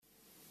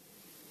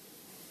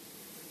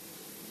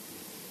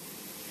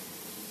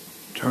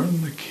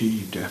Turn the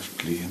key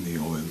deftly in the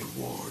oiled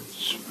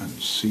wards and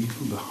seal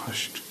the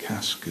hushed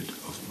casket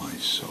of my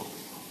soul.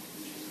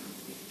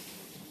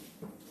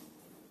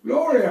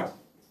 Gloria!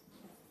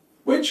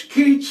 Which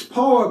Keats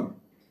poem?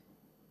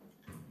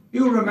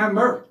 You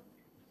remember?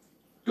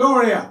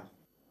 Gloria!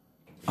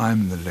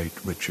 I'm the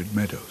late Richard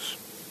Meadows.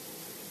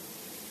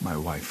 My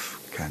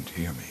wife can't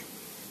hear me.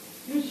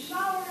 You're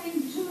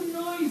showering too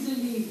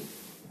noisily.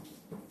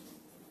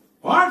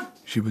 What?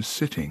 She was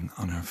sitting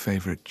on her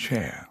favourite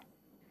chair,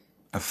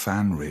 a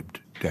fan-ribbed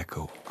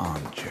deco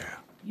armchair.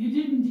 You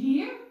didn't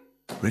hear?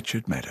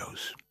 Richard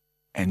Meadows,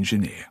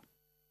 engineer.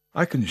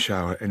 I can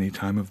shower any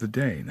time of the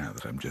day now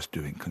that I'm just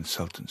doing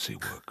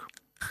consultancy work.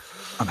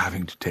 I'm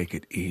having to take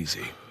it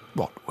easy,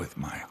 what with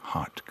my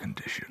heart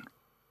condition.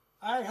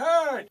 I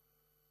heard!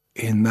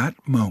 In that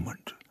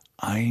moment,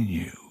 I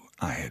knew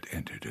I had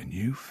entered a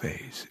new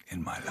phase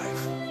in my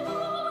life.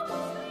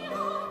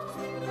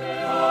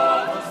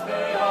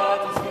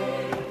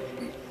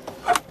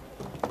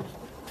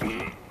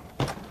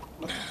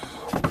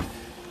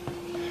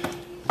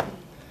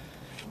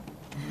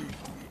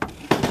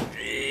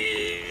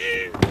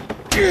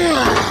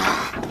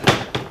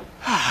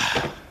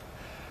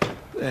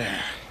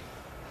 There.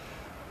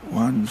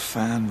 One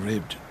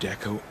fan-ribbed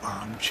deco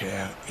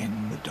armchair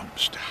in the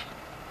dumpster.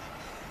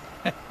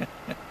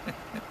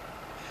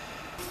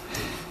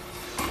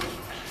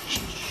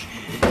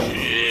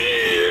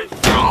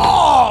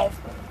 Oh,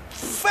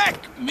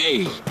 feck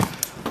me!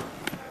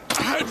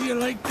 How do you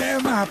like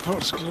them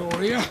apples,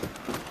 Gloria?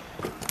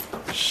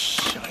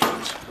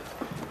 Shite.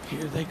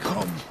 Here they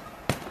come.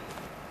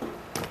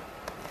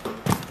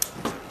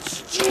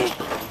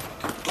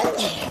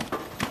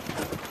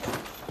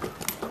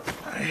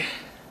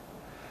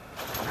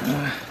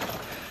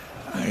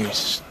 I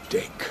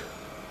stink.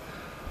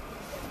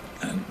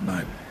 And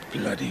my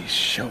bloody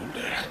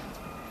shoulder.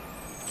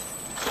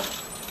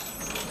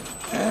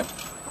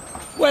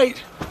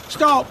 Wait!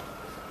 Stop!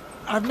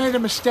 I've made a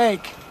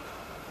mistake.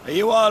 Are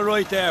you all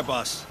right there,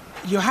 boss?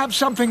 You have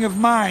something of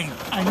mine.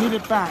 I need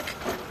it back.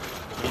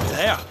 In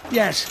there?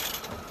 Yes.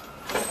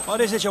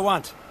 What is it you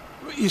want?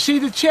 You see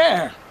the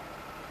chair?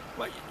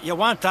 What, you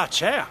want that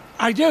chair?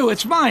 I do.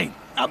 It's mine.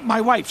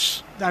 My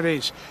wife's, that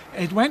is.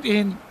 It went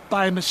in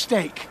by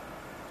mistake.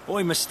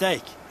 By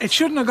mistake? It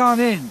shouldn't have gone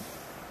in.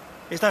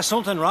 Is there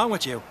something wrong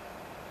with you?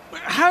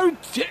 How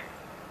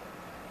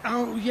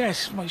Oh,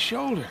 yes, my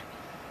shoulder.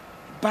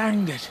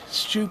 Banged it.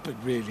 Stupid,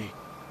 really.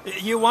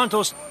 You want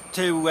us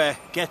to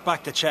get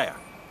back the chair?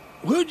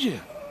 Would you?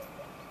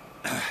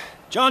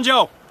 John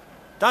Joe,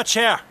 that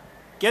chair.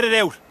 Get it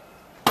out.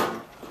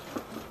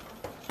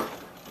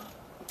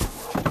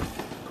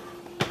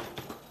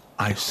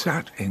 I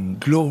sat in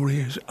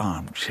Gloria's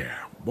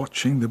armchair,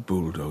 watching the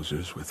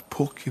bulldozers with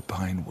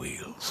porcupine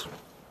wheels.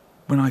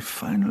 When I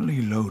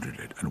finally loaded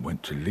it and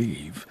went to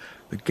leave,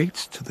 the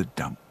gates to the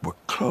dump were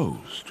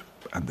closed,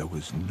 and there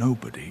was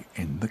nobody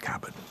in the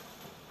cabin.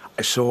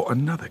 I saw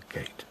another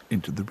gate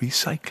into the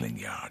recycling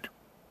yard.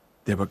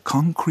 There were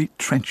concrete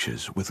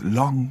trenches with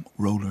long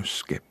roller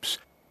skips.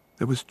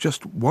 There was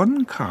just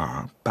one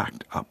car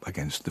backed up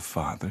against the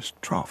farthest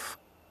trough,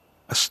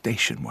 a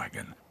station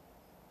wagon.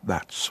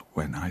 That's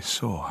when I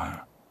saw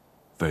her,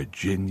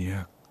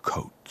 Virginia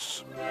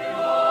Coates.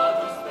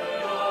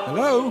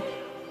 Hello?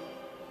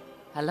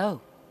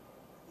 Hello.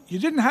 You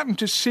didn't happen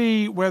to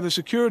see where the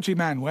security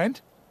man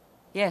went?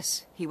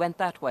 Yes, he went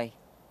that way.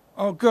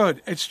 Oh,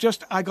 good. It's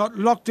just I got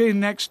locked in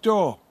next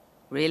door.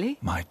 Really?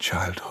 My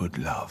childhood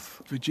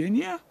love.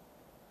 Virginia?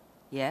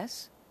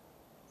 Yes.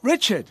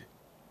 Richard.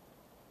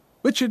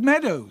 Richard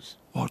Meadows.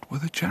 What were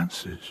the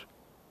chances?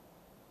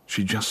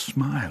 She just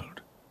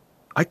smiled.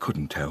 I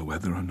couldn't tell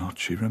whether or not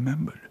she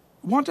remembered.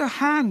 Want a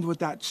hand with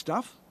that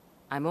stuff?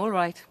 I'm all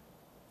right.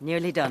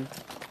 Nearly done.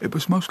 It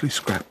was mostly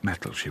scrap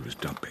metal she was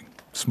dumping.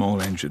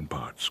 Small engine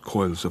parts,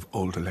 coils of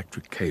old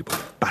electric cable,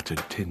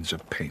 battered tins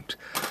of paint.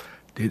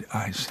 Did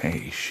I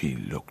say she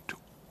looked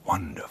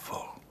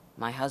wonderful?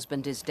 My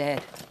husband is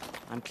dead.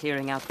 I'm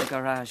clearing out the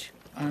garage.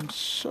 I'm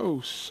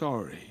so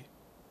sorry.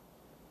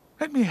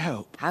 Let me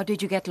help. How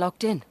did you get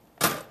locked in?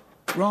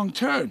 Wrong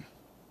turn.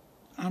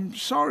 I'm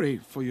sorry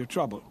for your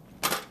trouble.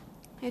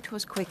 It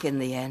was quick in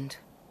the end.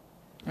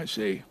 I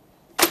see.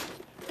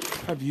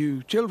 Have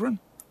you children?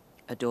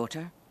 A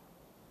daughter?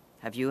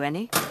 Have you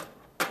any?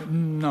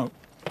 No.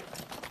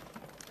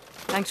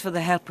 Thanks for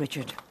the help,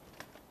 Richard.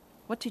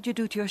 What did you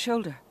do to your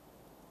shoulder?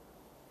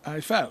 I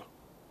fell.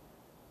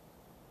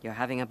 You're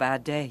having a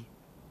bad day.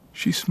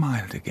 She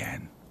smiled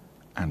again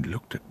and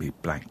looked at me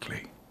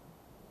blankly.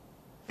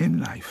 In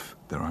life,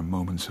 there are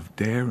moments of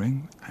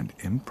daring and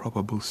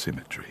improbable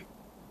symmetry.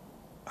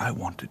 I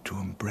wanted to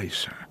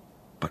embrace her,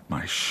 but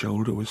my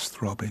shoulder was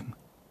throbbing,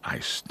 I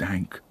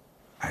stank,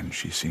 and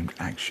she seemed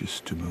anxious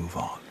to move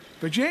on.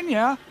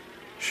 Virginia?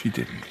 She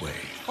didn't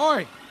wave.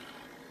 Oi!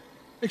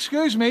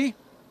 Excuse me,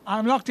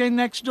 I'm locked in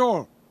next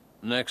door.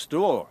 Next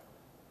door?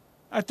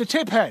 At the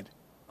tip head.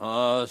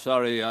 Oh,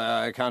 sorry,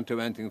 I can't do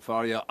anything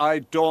for you. I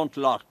don't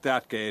lock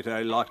that gate,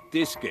 I lock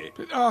this gate.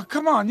 Oh,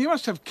 come on, you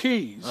must have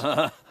keys.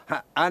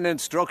 And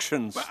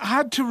instructions. I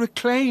had to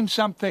reclaim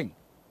something.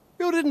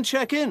 You didn't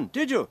check in,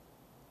 did you?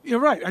 You're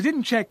right, I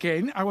didn't check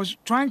in. I was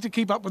trying to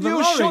keep up with the You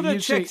lorry, should have you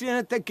checked see. in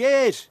at the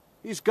gate.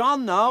 He's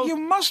gone now. You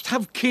must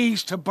have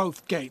keys to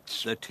both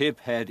gates. The tip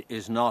head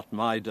is not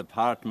my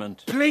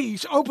department.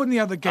 Please, open the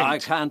other gate. I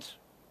can't.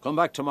 Come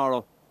back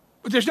tomorrow.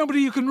 But there's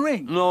nobody you can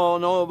ring. No,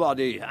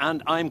 nobody.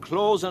 And I'm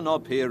closing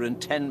up here in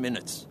 10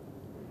 minutes.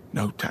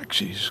 No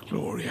taxis,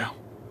 Gloria.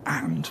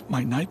 And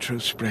my nitro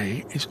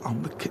spray is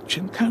on the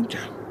kitchen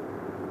counter.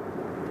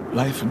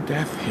 Life and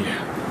death here,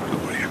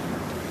 Gloria.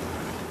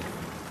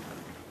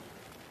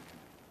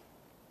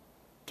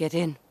 Get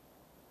in.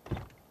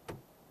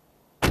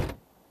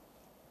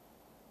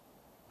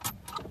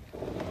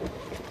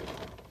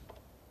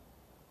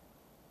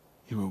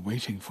 You were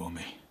waiting for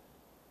me.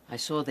 I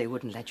saw they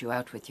wouldn't let you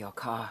out with your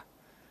car.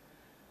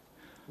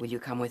 Will you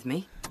come with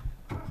me?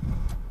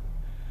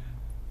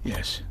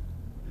 Yes,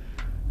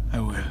 I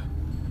will.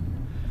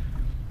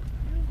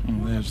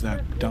 Oh, there's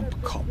that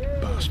dump cop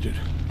bastard.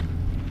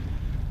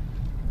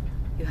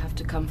 You have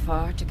to come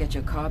far to get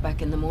your car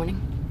back in the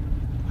morning?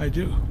 I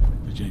do,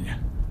 Virginia.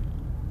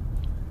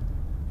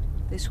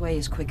 This way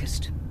is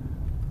quickest.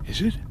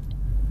 Is it?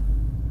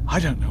 I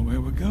don't know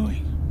where we're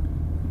going.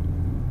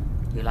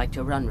 You like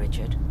to run,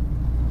 Richard?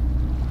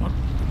 Not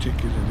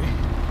particularly.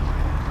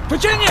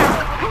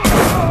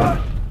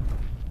 Virginia!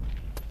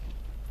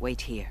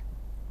 Wait here.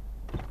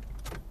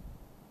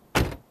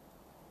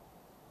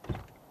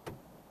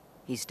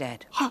 He's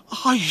dead.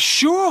 Are you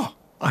sure?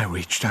 I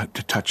reached out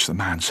to touch the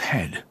man's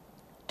head.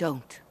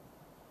 Don't.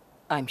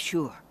 I'm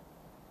sure.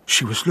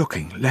 She was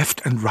looking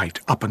left and right,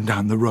 up and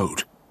down the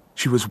road.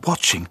 She was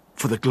watching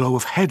for the glow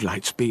of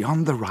headlights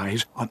beyond the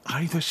rise on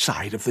either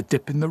side of the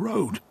dip in the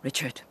road.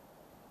 Richard,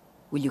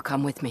 will you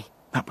come with me?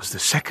 That was the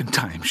second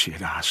time she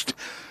had asked.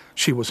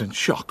 She was in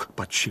shock,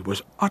 but she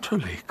was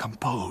utterly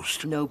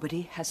composed.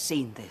 Nobody has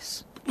seen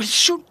this. We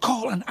should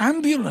call an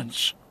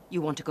ambulance.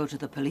 You want to go to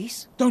the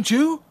police? Don't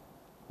you?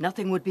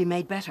 Nothing would be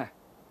made better.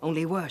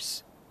 Only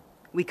worse.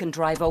 We can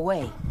drive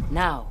away,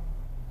 now.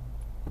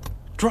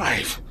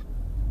 Drive.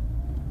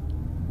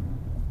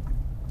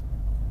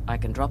 I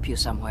can drop you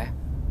somewhere.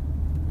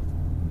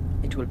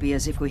 It will be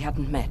as if we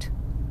hadn't met.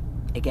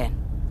 Again.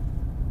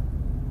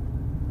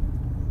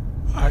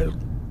 I'll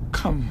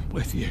come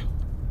with you.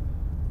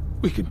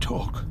 We can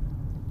talk.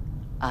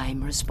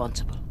 I'm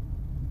responsible.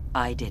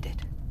 I did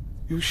it.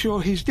 You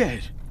sure he's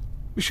dead?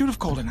 We should have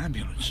called an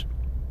ambulance.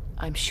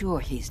 I'm sure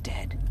he's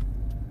dead.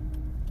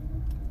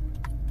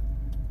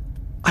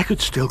 I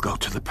could still go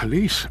to the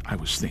police, I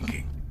was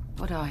thinking.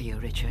 What are you,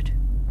 Richard?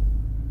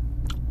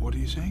 What are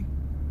you saying?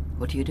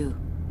 What do you do?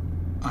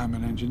 I'm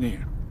an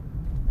engineer.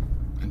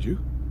 And you?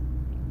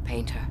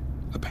 Painter.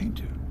 A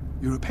painter.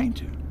 You're a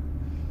painter.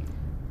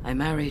 I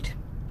married.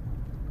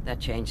 That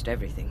changed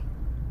everything.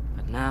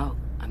 But now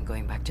I'm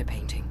going back to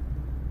painting.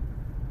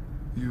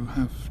 You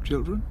have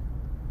children?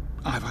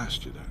 I've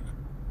asked you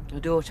that. A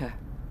daughter.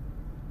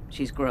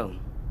 She's grown.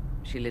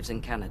 She lives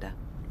in Canada.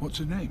 What's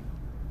her name?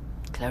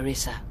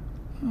 Clarissa.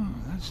 Oh,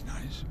 that's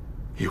nice.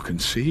 You can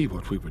see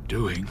what we were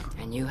doing.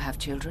 And you have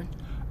children?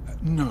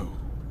 No.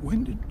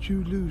 When did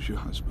you lose your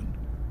husband?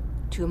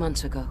 2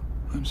 months ago.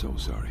 I'm so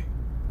sorry.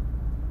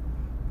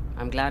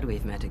 I'm glad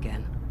we've met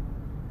again.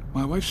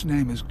 My wife's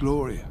name is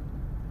Gloria.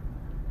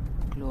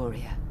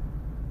 Gloria.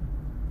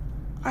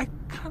 I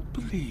can't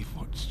believe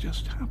what's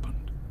just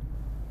happened.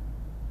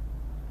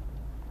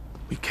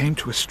 We came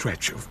to a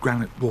stretch of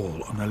granite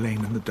wall on a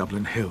lane in the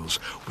Dublin Hills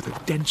with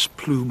a dense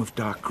plume of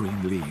dark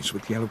green leaves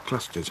with yellow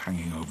clusters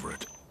hanging over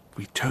it.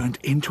 We turned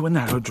into a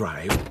narrow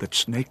drive that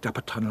snaked up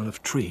a tunnel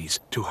of trees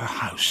to her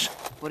house.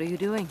 What are you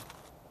doing?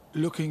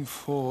 Looking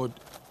for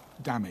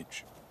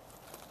damage.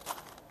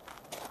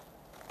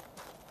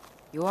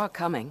 You are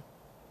coming.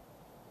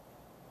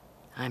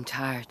 I'm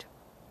tired,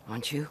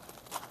 aren't you?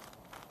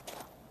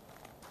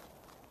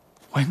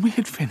 When we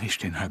had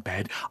finished in her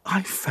bed,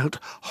 I felt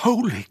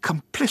wholly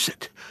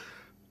complicit.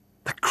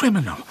 The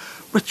criminal,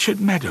 Richard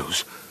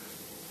Meadows,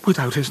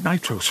 without his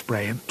nitro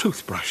spray and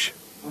toothbrush.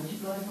 Aren't you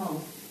going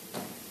home?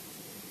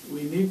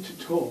 We need to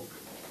talk.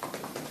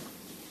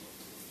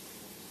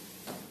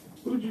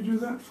 What did you do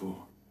that for?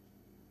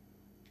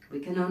 We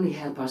can only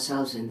help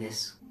ourselves in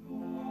this.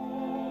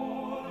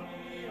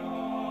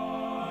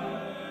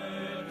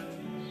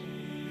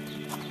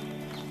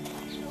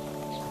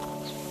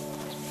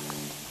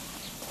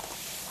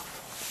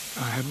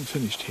 I haven't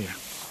finished here.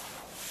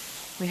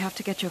 We have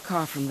to get your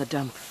car from the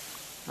dump.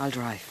 I'll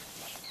drive.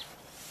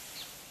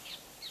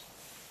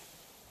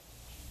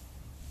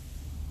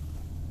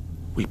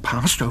 We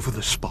passed over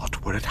the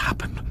spot where it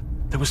happened.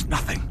 There was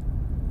nothing.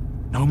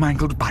 No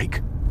mangled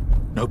bike.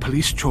 No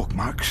police chalk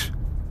marks.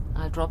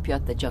 I'll drop you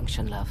at the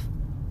junction, love.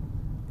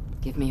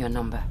 Give me your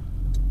number.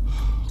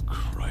 Oh,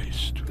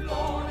 Christ.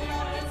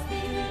 Gloria,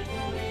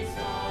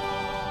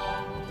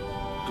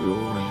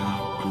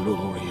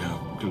 Gloria,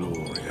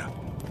 Gloria.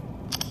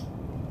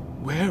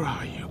 Where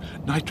are you?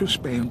 Nitro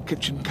spray on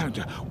kitchen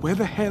counter. Where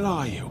the hell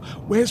are you?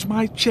 Where's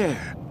my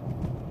chair?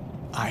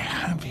 I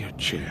have your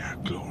chair,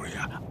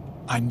 Gloria.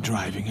 I'm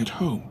driving it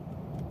home.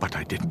 But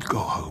I didn't go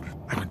home.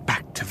 I went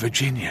back to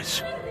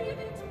Virginia's.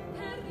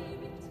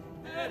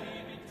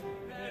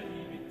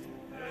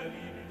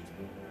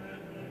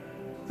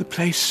 The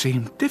place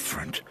seemed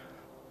different,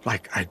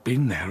 like I'd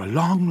been there a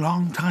long,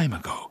 long time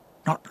ago,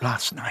 not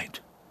last night.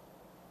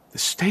 The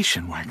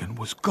station wagon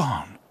was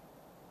gone.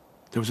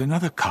 There was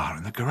another car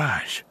in the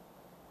garage,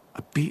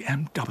 a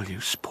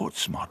BMW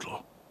sports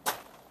model.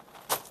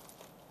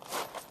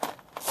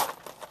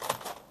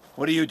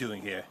 What are you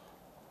doing here?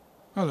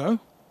 Hello.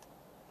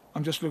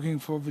 I'm just looking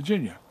for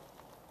Virginia.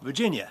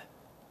 Virginia?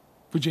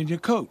 Virginia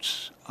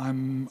Coates.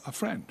 I'm a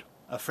friend.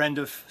 A friend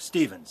of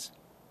Stephen's?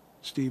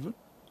 Stephen?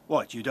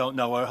 What, you don't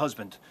know her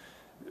husband?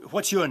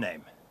 What's your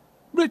name?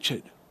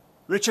 Richard.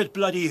 Richard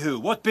bloody who?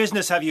 What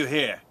business have you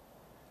here?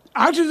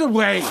 Out of the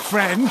way,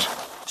 friend!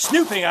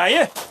 Snooping, are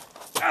you?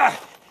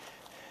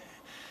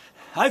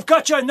 I've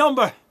got your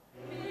number.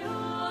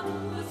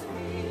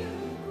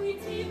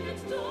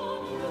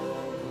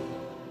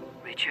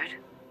 Richard,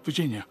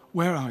 Virginia,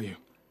 where are you?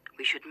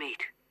 we should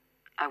meet.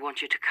 I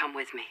want you to come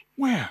with me.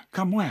 Where?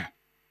 Come where?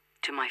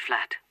 To my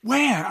flat.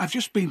 Where? I've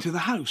just been to the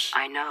house.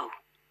 I know.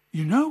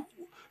 You know?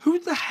 Who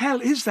the hell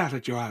is that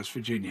at your house,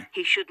 Virginia?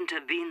 He shouldn't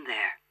have been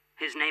there.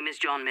 His name is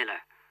John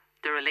Miller.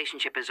 The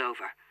relationship is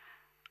over.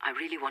 I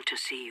really want to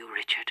see you,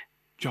 Richard.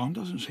 John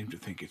doesn't seem to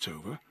think it's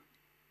over.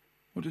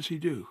 What does he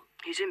do?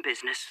 He's in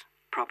business,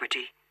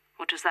 property.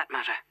 What does that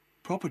matter?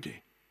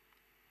 Property.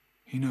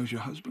 He knows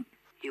your husband?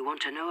 You want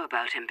to know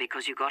about him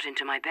because you got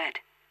into my bed.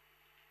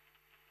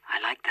 I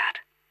like that.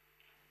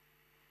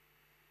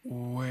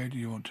 Where do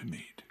you want to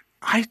meet?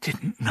 I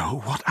didn't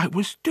know what I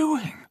was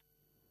doing.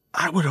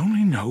 I would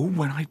only know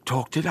when I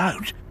talked it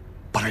out,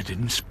 but I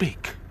didn't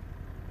speak.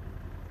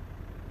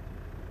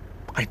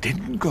 I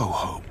didn't go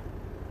home.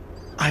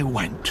 I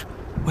went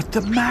with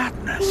the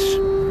madness.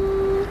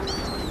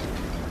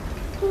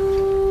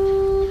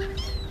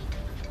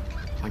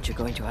 Aren't you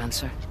going to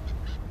answer?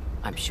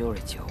 I'm sure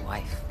it's your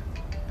wife.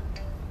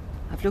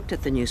 I've looked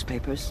at the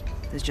newspapers.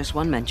 There's just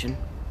one mention.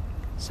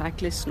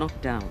 Cyclists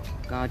knocked down.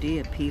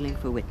 Gardaí appealing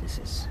for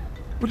witnesses.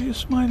 What are you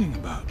smiling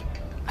about?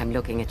 I'm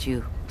looking at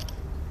you.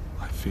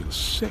 I feel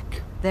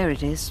sick. There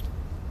it is.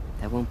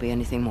 There won't be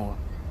anything more.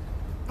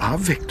 Our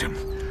victim,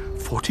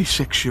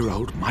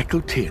 46-year-old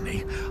Michael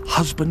Tierney,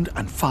 husband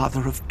and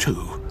father of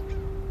 2.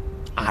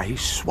 I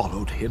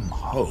swallowed him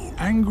whole.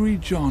 Angry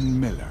John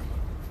Miller.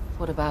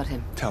 What about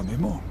him? Tell me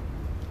more.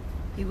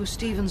 He was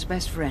Stephen's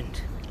best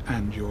friend.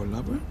 And your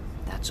lover?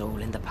 That's all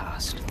in the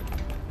past.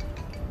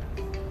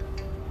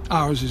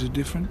 Ours is a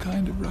different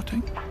kind of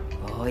rutting.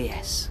 Oh,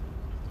 yes.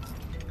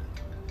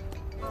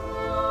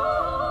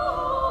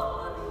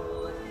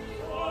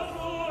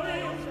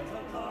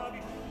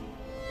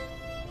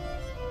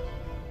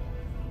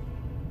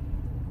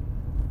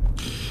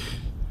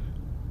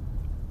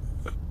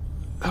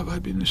 Have I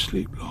been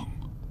asleep long?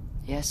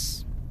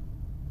 Yes.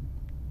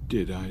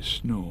 Did I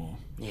snore?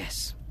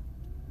 Yes.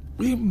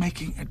 We're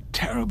making a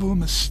terrible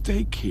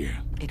mistake here.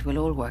 It will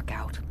all work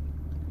out.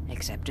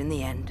 Except in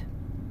the end.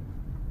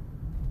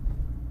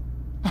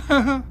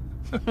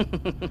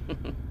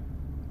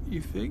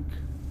 You think?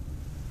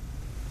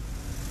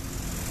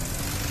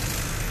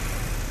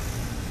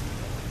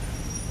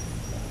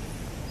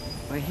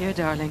 We're here,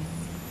 darling.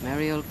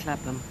 Merry old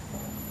Clapham.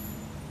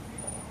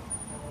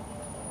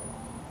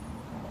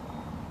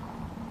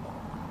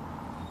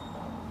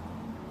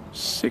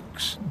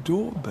 Six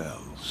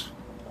doorbells.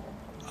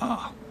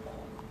 Ah,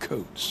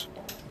 Coates.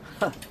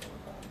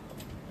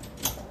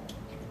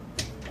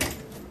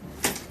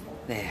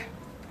 There.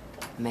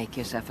 Make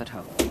yourself at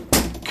home.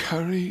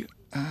 Curry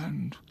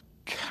and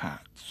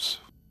cats.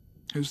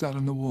 Who's that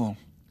on the wall?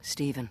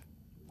 Stephen.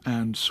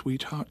 And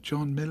sweetheart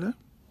John Miller?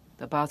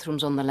 The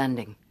bathroom's on the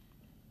landing.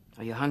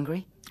 Are you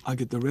hungry? I'll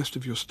get the rest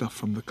of your stuff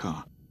from the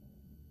car.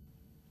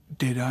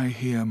 Did I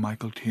hear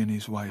Michael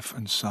Tierney's wife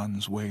and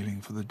sons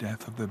wailing for the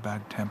death of their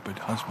bad-tempered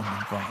husband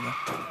and father?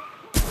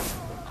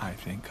 I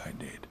think I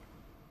did.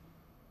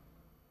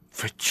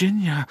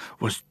 Virginia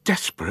was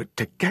desperate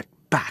to get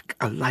back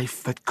a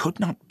life that could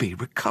not be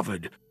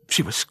recovered.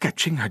 She was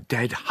sketching her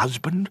dead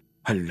husband,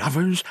 her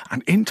lovers,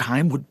 and in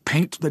time would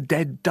paint the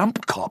dead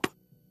dump cop.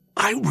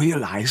 I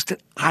realized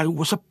that I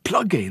was a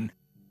plug-in.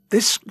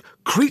 This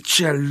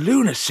creature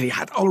lunacy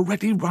had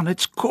already run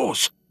its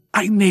course.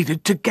 I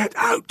needed to get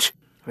out.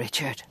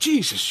 Richard.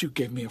 Jesus, you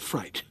gave me a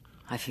fright.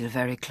 I feel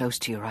very close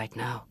to you right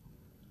now.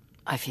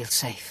 I feel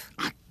safe.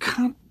 I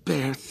can't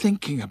bear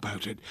thinking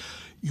about it.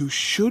 You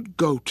should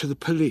go to the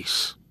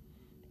police.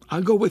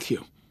 I'll go with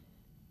you.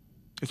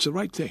 It's the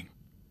right thing.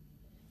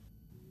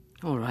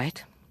 All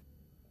right.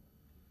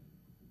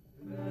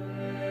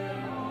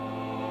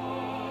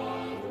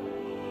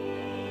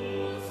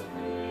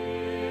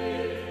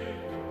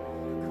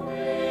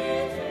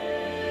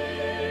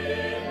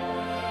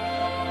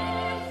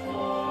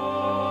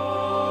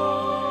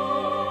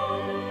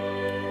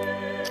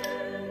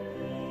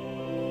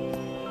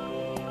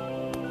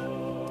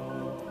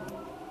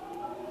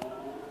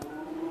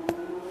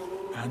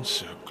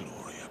 Answer,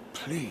 Gloria,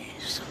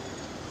 please.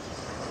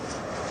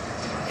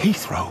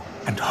 Heathrow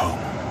and home.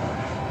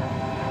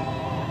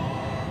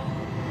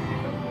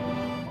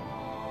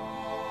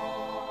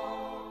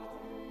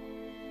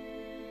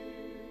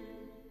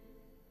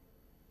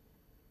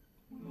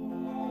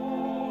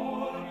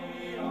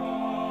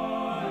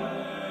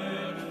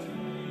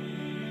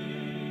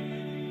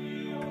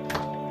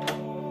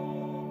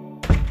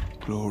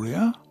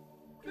 Gloria?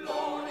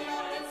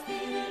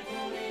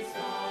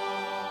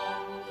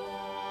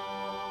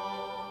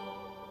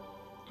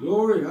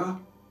 Gloria?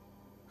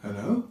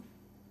 Hello?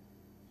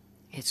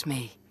 It's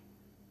me.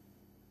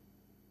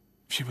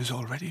 She was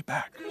already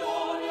back.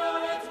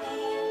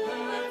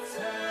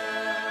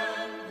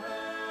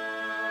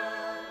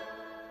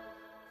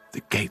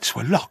 The gates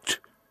were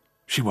locked.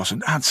 She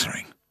wasn't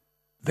answering.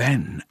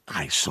 Then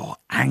I saw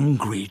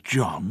Angry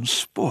John's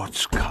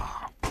sports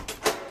car.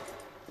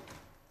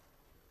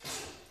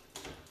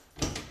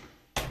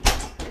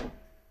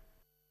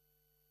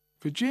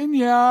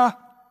 Virginia!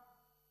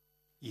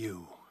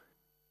 You.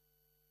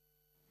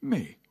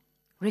 Me.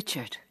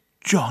 Richard.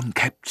 John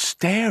kept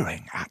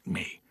staring at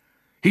me.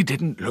 He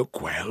didn't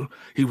look well.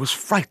 He was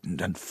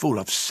frightened and full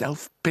of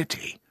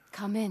self-pity.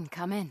 Come in,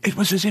 come in. It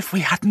was as if we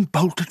hadn't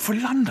bolted for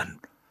London.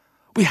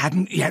 We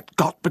hadn't yet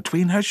got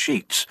between her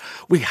sheets.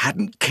 We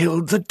hadn't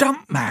killed the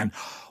dump man.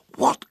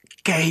 What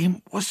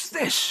game was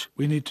this?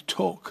 We need to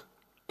talk.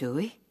 Do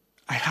we?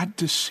 I had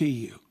to see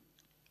you.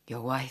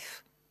 Your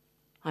wife.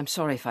 I'm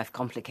sorry if I've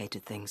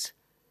complicated things.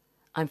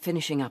 I'm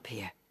finishing up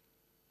here.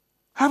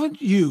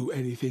 Haven't you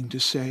anything to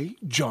say,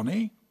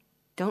 Johnny?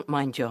 Don't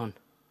mind John.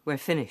 We're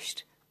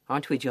finished.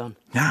 Aren't we, John?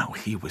 Now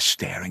he was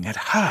staring at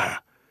her.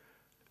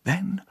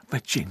 Then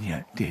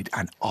Virginia did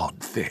an odd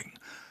thing.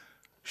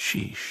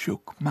 She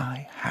shook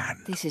my hand.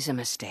 This is a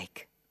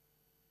mistake.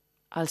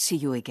 I'll see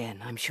you again,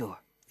 I'm sure.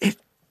 It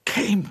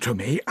came to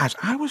me as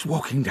I was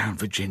walking down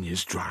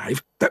Virginia's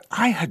drive that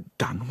I had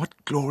done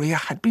what Gloria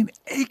had been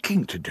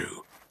aching to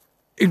do.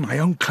 In my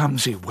own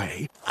clumsy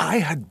way, I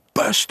had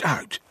burst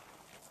out.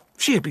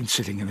 She had been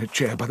sitting in a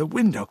chair by the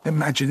window,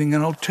 imagining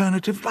an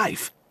alternative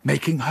life,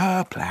 making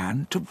her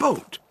plan to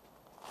bolt.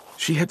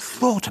 She had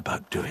thought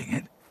about doing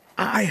it.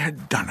 I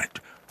had done it,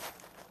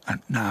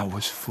 and now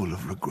was full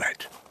of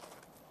regret.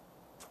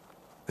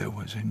 There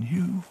was a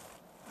new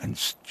and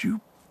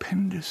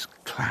stupendous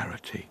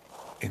clarity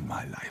in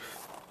my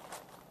life.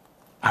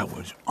 I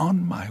was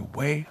on my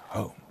way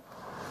home.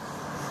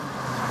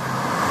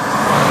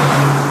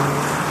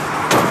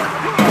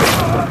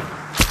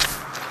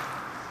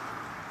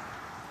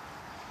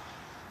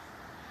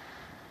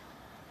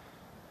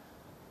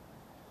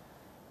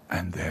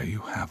 And there you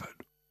have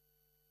it.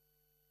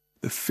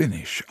 The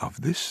finish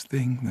of this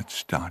thing that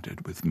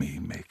started with me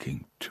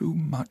making too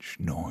much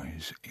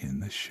noise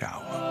in the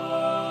shower.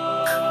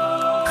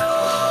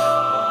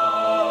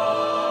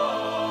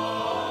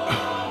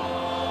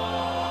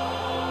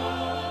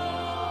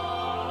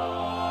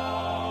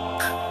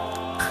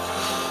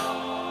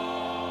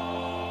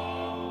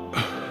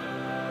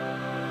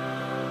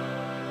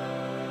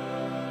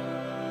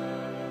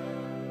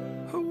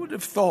 Who would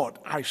have thought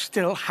I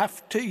still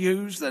have to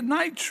use the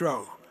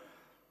nitro?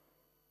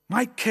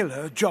 My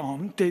killer,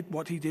 John, did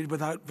what he did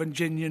without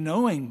Virginia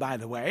knowing, by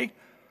the way.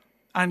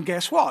 And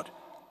guess what?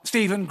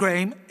 Stephen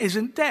Graham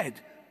isn't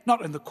dead.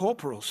 Not in the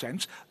corporal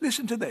sense.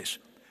 Listen to this.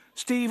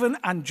 Stephen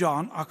and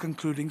John are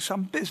concluding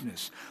some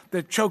business.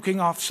 They're choking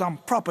off some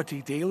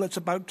property deal that's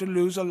about to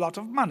lose a lot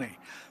of money.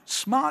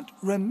 Smart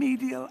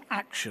remedial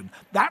action.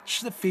 That's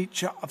the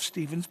feature of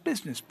Stephen's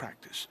business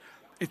practice.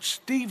 It's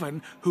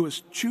Stephen who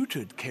has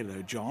tutored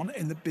Killer John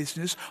in the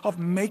business of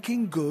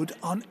making good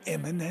on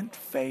imminent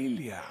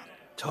failure.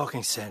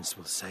 Talking sense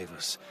will save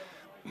us.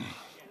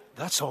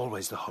 That's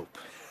always the hope.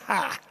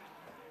 Ha!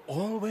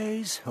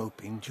 Always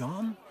hoping,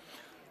 John.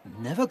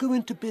 Never go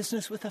into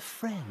business with a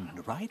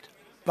friend, right?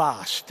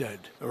 Bastard.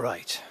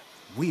 Right.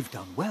 We've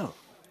done well.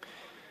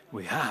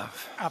 We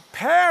have. A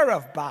pair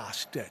of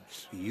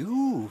bastards.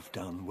 You've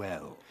done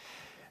well.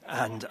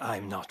 And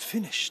I'm not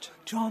finished.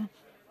 John,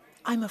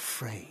 I'm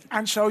afraid.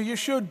 And so you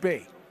should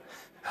be.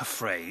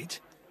 Afraid?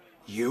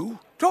 You?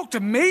 Talk to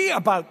me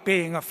about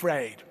being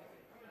afraid.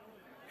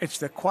 It's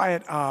the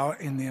quiet hour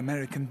in the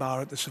American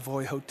bar at the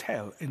Savoy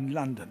Hotel in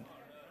London.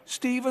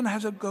 Stephen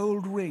has a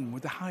gold ring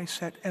with a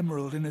high-set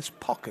emerald in his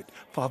pocket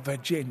for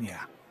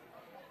Virginia.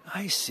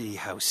 I see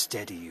how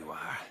steady you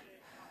are.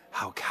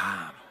 How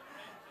calm.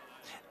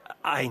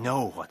 I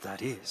know what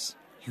that is.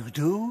 You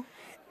do?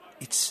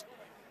 It's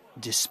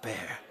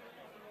despair.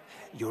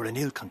 You're an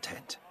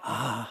ill-content.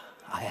 Ah,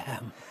 I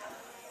am.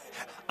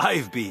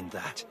 I've been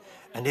that.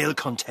 An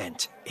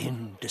ill-content.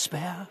 In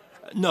despair?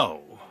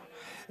 No.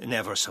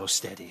 Never so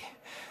steady.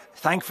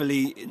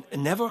 Thankfully,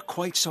 never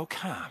quite so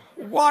calm.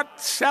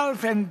 What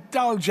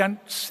self-indulgent,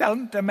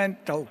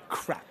 sentimental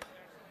crap.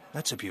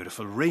 That's a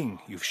beautiful ring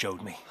you've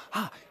showed me.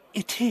 Ah,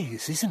 it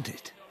is, isn't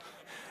it?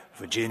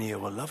 Virginia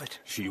will love it.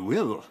 She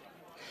will.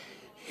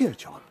 Here,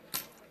 John.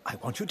 I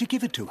want you to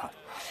give it to her.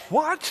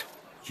 What?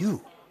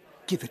 You.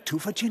 Give it to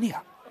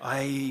Virginia.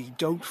 I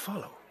don't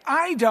follow.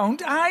 I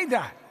don't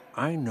either.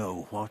 I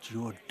know what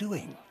you're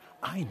doing.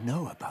 I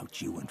know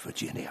about you and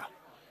Virginia.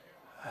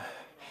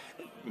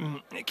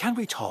 Can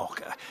we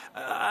talk?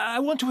 I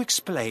want to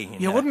explain.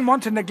 You wouldn't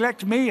want to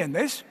neglect me in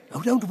this.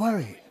 Oh, don't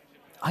worry.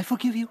 I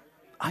forgive you.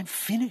 I'm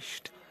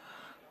finished.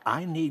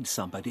 I need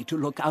somebody to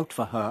look out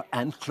for her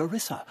and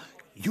Clarissa.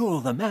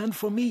 You're the man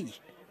for me.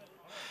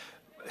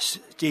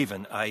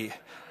 Stephen, I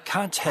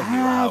can't tell you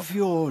how... Have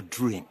your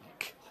drink.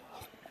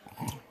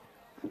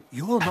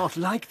 You're not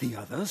like the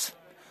others.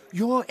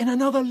 You're in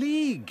another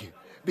league.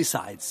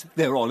 Besides,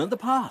 they're all in the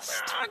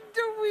past.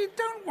 We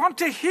don't want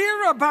to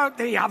hear about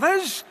the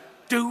others.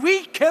 Do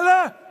we,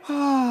 Killer?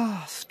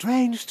 Ah,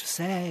 strange to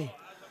say.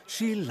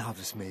 She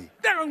loves me.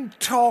 Don't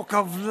talk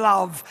of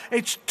love.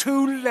 It's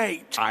too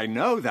late. I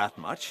know that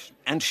much,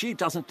 and she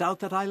doesn't doubt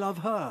that I love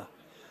her.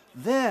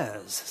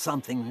 There's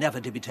something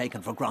never to be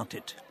taken for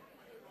granted.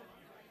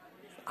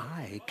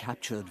 I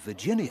captured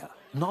Virginia,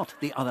 not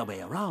the other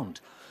way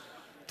around.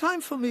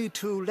 Time for me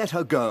to let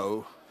her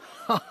go.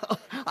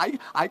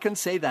 I can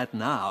say that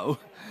now.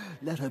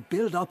 Let her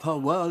build up her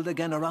world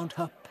again around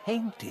her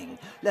painting.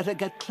 Let her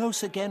get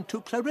close again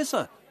to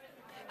Clarissa.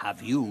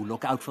 Have you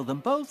look out for them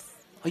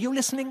both? Are you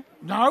listening?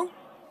 No?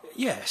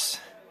 Yes,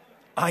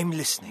 I'm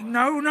listening.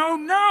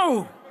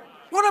 No.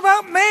 What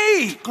about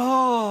me?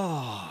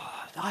 Oh,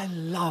 I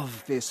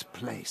love this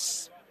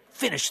place.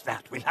 Finish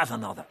that, we'll have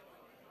another.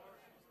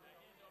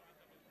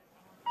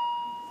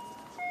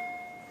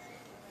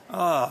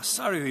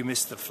 Sorry we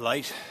missed the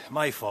flight.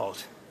 My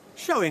fault.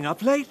 Showing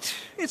up late,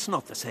 it's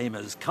not the same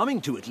as coming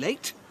to it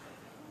late.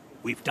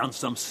 We've done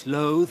some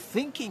slow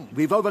thinking.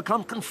 We've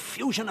overcome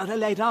confusion at a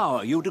late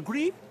hour. You'd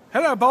agree?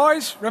 Hello,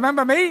 boys.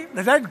 Remember me,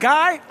 the dead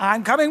guy?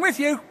 I'm coming with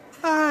you.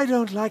 I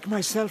don't like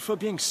myself for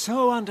being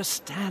so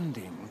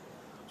understanding.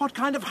 What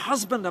kind of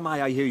husband am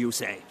I hear you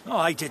say? Oh,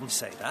 I didn't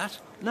say that.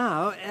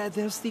 Now,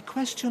 there's the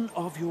question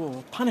of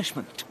your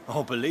punishment.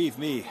 Oh, believe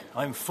me,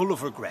 I'm full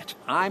of regret.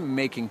 I'm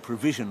making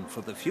provision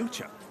for the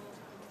future.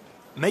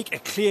 Make a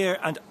clear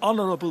and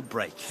honourable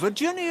break.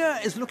 Virginia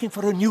is looking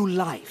for a new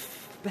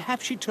life.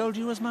 Perhaps she told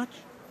you as much?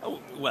 Oh,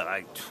 well,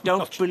 I...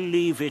 Don't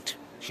believe it.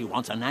 She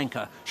wants an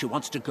anchor. She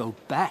wants to go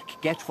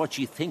back, get what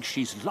she thinks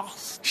she's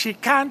lost. She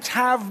can't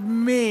have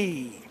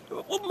me.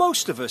 Well,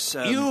 most of us...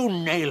 You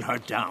nail her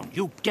down.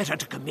 You get her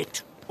to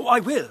commit. Oh, I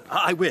will.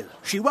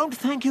 She won't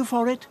thank you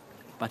for it,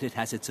 but it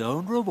has its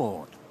own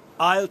reward.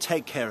 I'll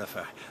take care of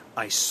her.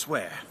 I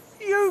swear.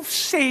 You've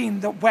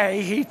seen the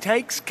way he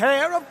takes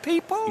care of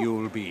people.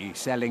 You'll be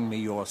selling me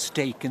your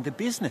stake in the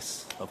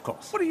business, of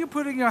course. What are you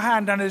putting your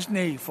hand on his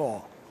knee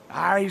for?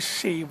 I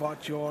see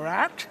what you're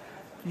at.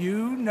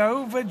 You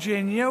know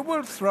Virginia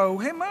will throw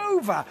him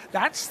over.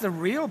 That's the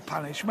real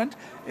punishment.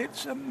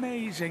 It's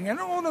amazing. In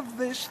all of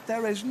this,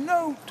 there is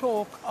no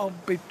talk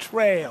of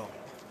betrayal.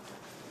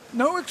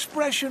 No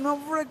expression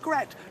of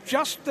regret.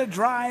 Just the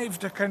drive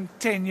to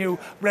continue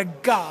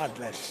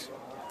regardless.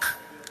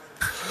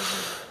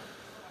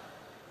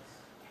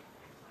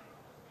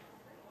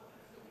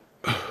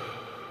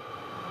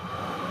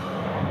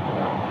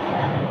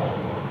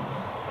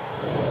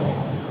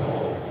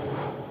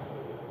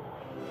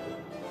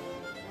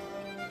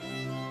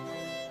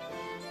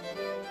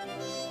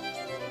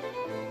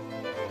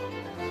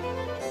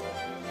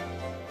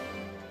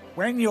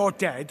 When you're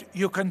dead,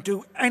 you can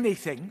do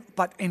anything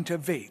but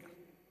intervene.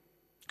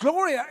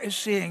 Gloria is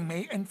seeing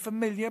me in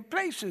familiar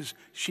places,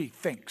 she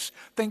thinks.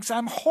 Thinks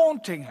I'm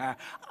haunting her.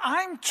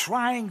 I'm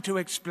trying to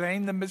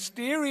explain the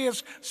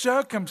mysterious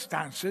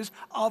circumstances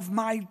of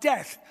my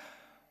death.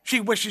 She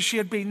wishes she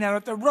had been there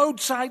at the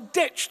roadside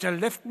ditch to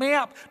lift me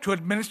up, to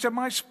administer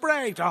my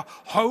spray, to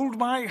hold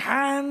my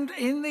hand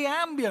in the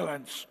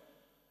ambulance.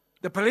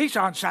 The police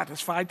aren't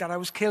satisfied that I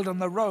was killed on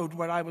the road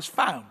where I was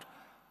found.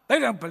 They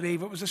don't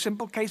believe it was a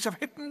simple case of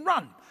hit and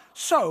run.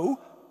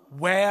 So,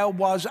 where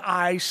was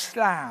I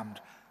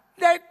slammed?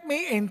 Let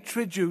me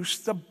introduce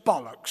the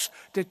bollocks,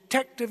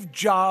 Detective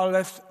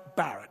Jarlath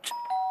Barrett.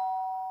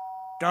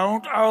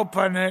 Don't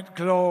open it,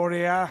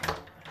 Gloria.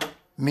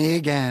 Me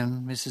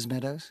again, Mrs.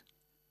 Meadows.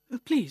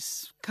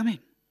 Please, come in.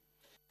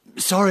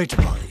 Sorry to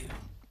bother you.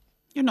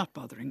 You're not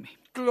bothering me.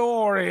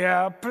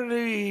 Gloria,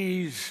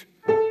 please.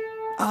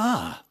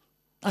 Ah,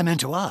 I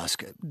meant to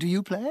ask, do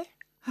you play?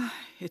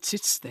 It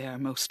sits there,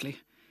 mostly.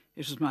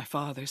 It was my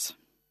father's.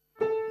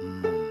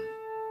 Do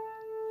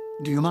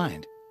you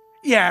mind?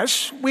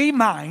 Yes, we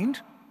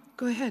mind.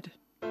 Go ahead.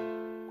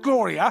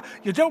 Gloria,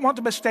 you don't want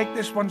to mistake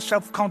this one's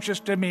self-conscious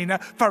demeanour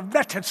for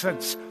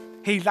reticence.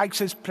 He likes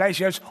his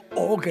pleasures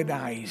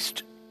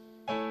organised.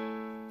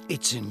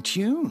 It's in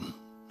tune.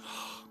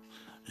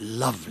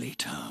 Lovely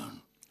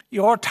tone.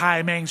 Your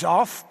timing's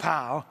off,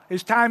 pal.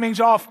 His timing's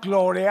off,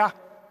 Gloria.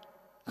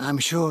 I'm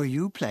sure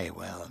you play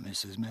well,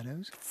 Mrs.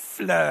 Meadows.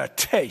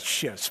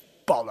 Flirtatious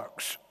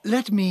bollocks.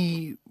 Let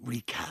me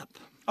recap.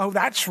 Oh,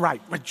 that's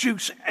right.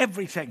 Reduce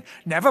everything.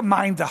 Never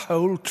mind the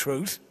whole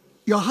truth.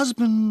 Your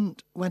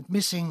husband went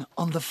missing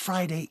on the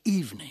Friday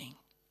evening.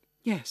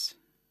 Yes.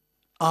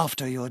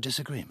 After your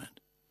disagreement.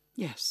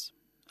 Yes.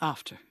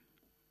 After.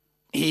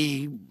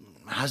 He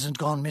hasn't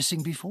gone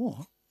missing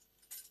before.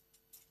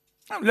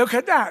 Oh, look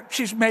at that.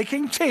 She's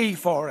making tea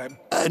for him.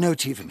 No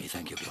tea for me,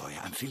 thank you,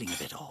 Gloria. I'm feeling a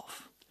bit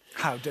off.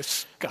 How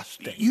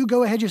disgusting. You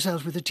go ahead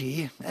yourselves with the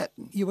tea.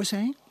 You were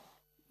saying?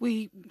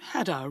 We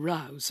had our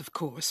rows, of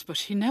course, but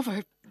he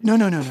never... No,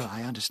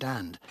 I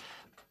understand.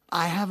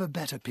 I have a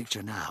better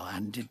picture now,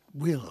 and it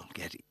will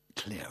get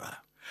clearer.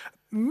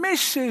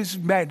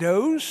 Mrs.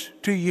 Meadows,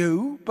 to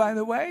you, by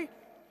the way?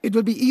 It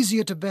will be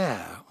easier to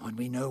bear when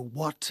we know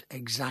what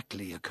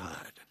exactly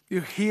occurred. You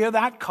hear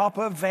that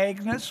copper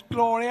vagueness,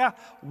 Gloria?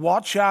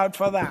 Watch out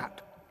for that.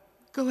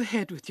 Go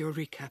ahead with your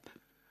recap.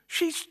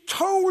 She's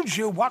told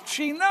you what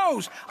she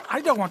knows.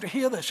 I don't want to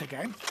hear this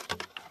again.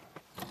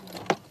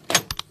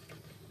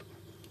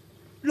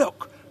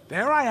 Look,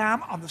 there I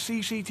am on the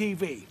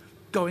CCTV,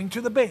 going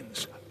to the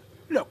bins.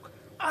 Look,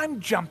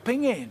 I'm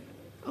jumping in.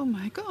 Oh,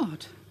 my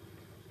God.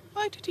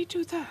 Why did he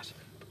do that?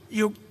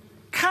 You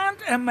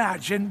can't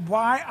imagine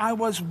why I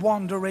was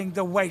wandering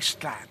the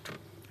wasteland.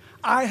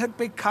 I had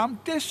become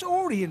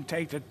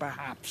disorientated,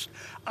 perhaps.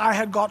 I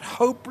had got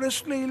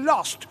hopelessly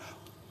lost.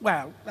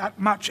 Well, that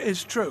much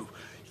is true.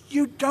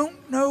 You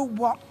don't know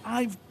what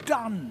I've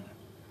done.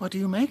 What do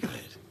you make of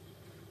it?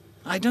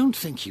 I don't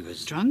think he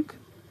was... Drunk?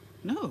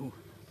 No.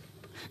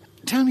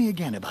 Tell me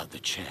again about the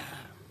chair.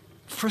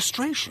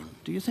 Frustration,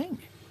 do you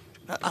think?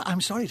 I'm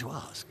sorry to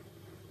ask.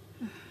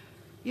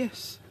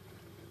 Yes.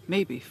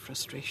 Maybe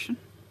frustration.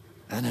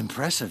 An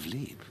impressive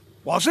leap.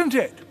 Wasn't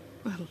it?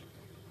 Well,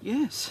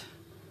 yes.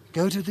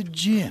 Go to the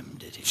gym,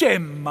 did he?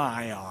 Gym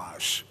my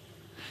arse.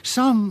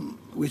 Some,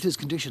 with his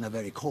condition, are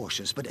very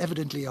cautious, but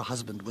evidently your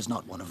husband was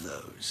not one of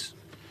those.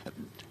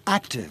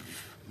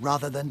 Active,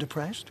 rather than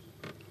depressed?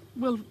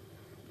 Well,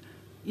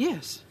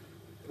 yes.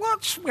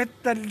 What's with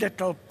the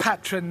little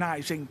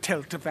patronizing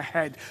tilt of the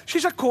head?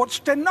 She's a court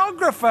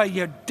stenographer,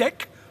 you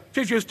dick.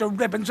 She's used to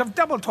ribbons of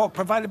double talk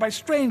provided by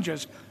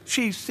strangers.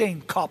 She's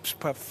seen cops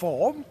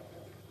perform.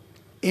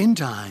 In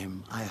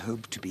time, I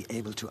hope to be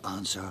able to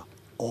answer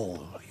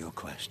all your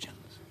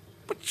questions.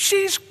 But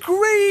she's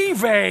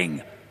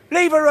grieving.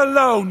 Leave her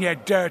alone, you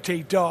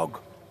dirty dog.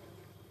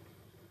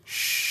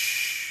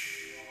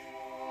 Shh.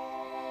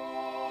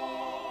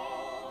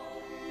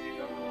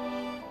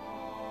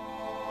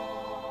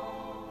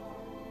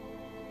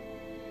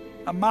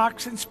 A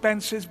Marks and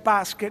Spencer's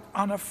basket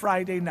on a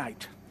Friday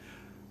night.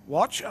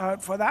 Watch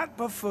out for that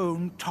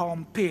buffoon,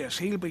 Tom Pierce.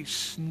 He'll be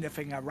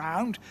sniffing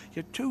around.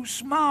 You're too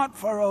smart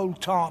for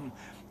old Tom.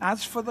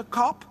 As for the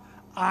cop,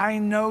 I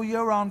know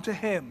you're on to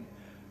him.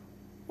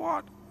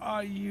 What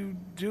are you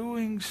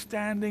doing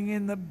standing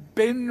in the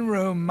bin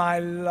room, my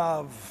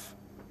love?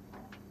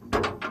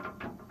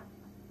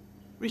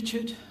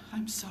 Richard,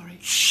 I'm sorry.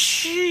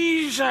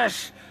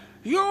 Jesus!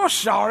 You're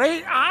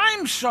sorry,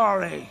 I'm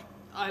sorry.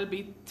 I'll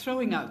be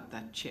throwing out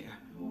that chair.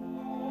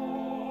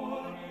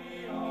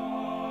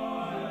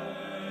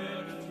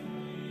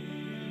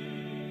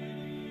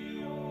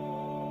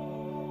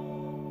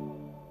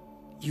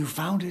 You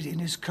found it in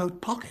his coat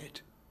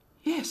pocket?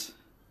 Yes.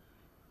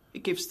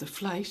 It gives the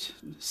flight,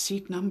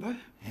 seat number.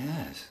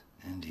 Yes,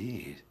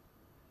 indeed.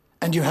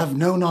 And you have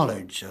no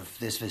knowledge of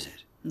this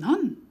visit?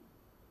 None.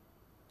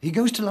 He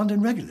goes to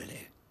London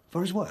regularly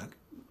for his work?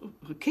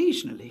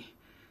 Occasionally.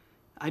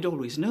 I'd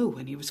always know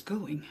when he was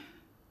going.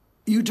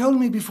 You told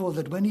me before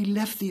that when he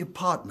left the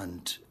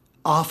apartment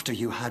after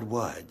you had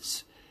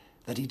words,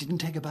 that he didn't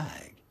take a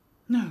bag.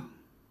 No,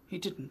 he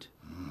didn't.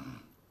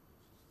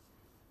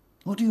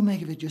 What do you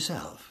make of it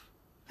yourself?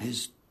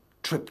 His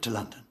trip to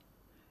London?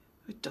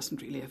 It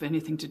doesn't really have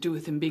anything to do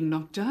with him being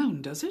knocked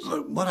down, does it?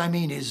 What I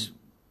mean is,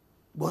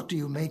 what do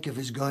you make of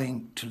his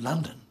going to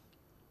London?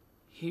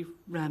 He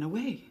ran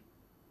away.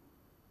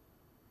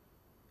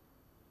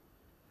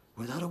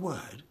 Without a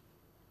word?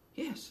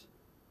 Yes.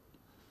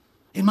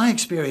 In my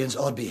experience,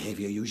 odd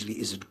behavior usually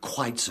isn't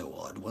quite so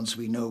odd once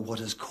we know what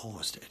has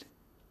caused it.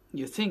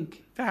 You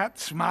think?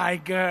 That's my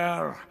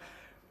girl.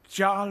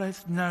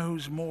 Jarlath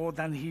knows more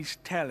than he's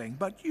telling,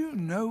 but you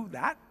know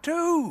that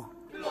too.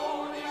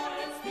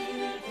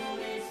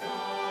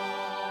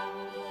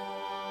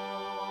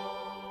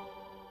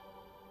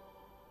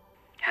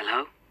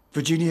 Hello?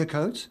 Virginia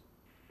Coates?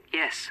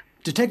 Yes.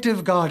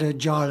 Detective Garda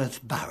Jarlath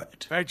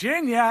Barrett.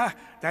 Virginia,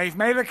 they've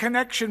made a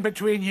connection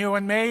between you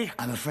and me.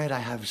 I'm afraid I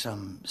have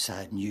some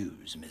sad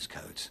news, Miss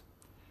Coates.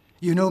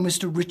 You know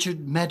Mr.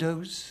 Richard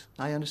Meadows,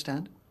 I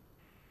understand?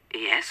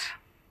 Yes.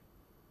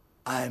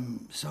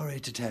 I'm sorry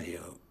to tell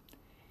you,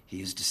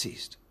 he is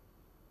deceased.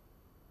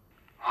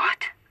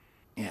 What?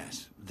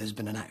 Yes, there's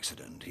been an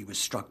accident. He was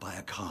struck by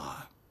a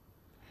car.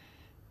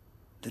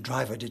 The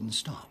driver didn't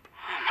stop.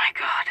 Oh, my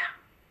God.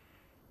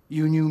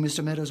 You knew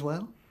Mr. Meadows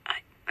well?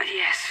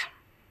 Yes.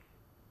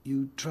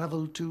 You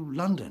travelled to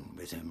London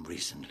with him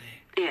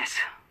recently. Yes.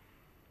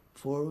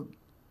 For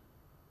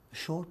a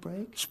short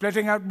break?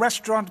 Splitting a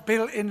restaurant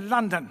bill in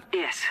London.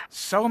 Yes.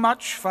 So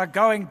much for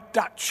going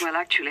Dutch. Well,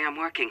 actually, I'm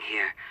working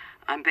here.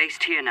 I'm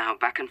based here now,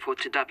 back and forth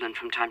to Dublin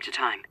from time to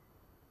time.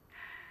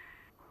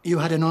 You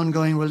had an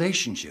ongoing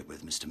relationship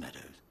with Mr.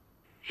 Meadows?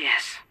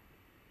 Yes.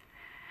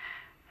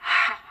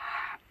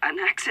 An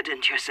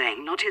accident, you're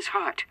saying, not his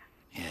heart.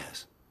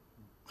 Yes.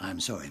 I'm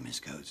sorry, Miss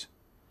Coates.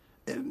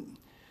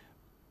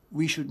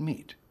 We should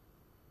meet.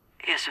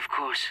 Yes, of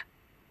course.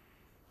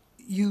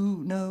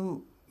 You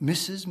know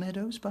Mrs.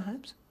 Meadows,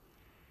 perhaps?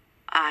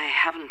 I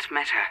haven't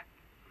met her.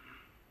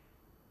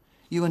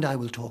 You and I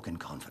will talk in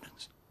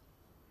confidence.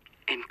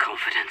 In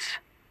confidence?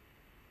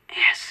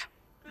 Yes.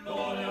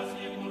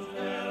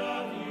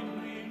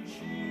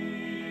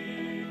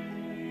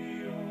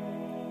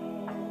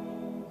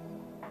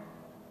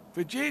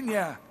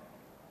 Virginia,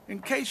 In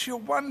case you're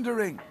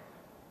wondering,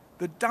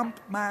 the dump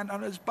man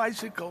on his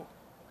bicycle.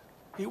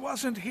 He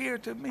wasn't here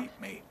to meet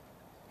me.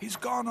 He's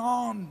gone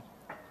on.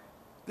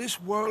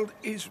 This world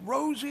is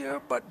rosier,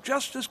 but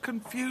just as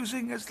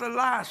confusing as the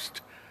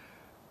last.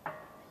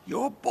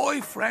 Your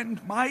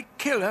boyfriend, my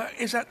killer,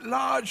 is at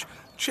large,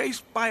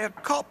 chased by a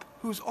cop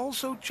who's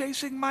also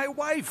chasing my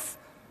wife.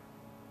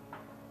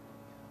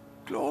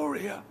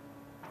 Gloria,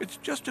 it's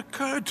just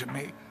occurred to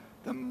me,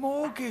 the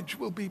mortgage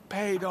will be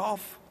paid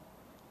off.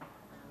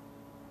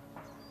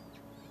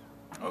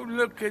 Oh,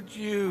 look at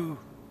you,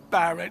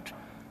 Barrett,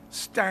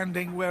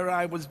 standing where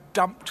I was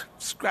dumped,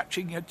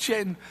 scratching your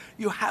chin.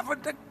 You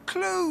haven't a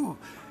clue,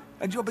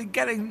 and you'll be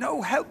getting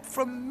no help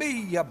from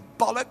me, you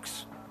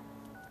bollocks.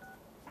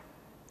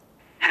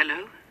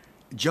 Hello?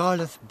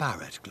 Jarlath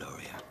Barrett,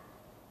 Gloria.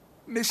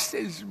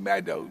 Mrs.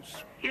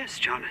 Meadows. Yes,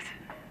 Jarlath.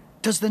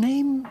 Does the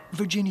name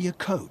Virginia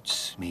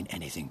Coates mean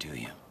anything to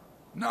you?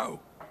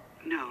 No.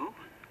 No?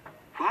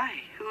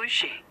 Why? Who is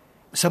she?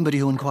 Somebody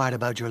who inquired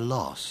about your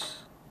loss.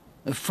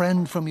 A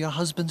friend from your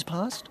husband's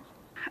past?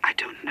 I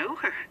don't know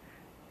her.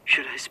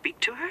 Should I speak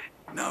to her?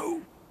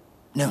 No.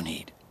 No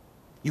need.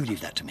 You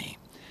leave that to me.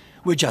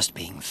 We're just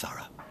being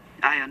thorough.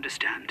 I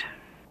understand.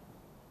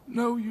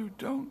 No, you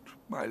don't,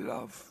 my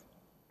love.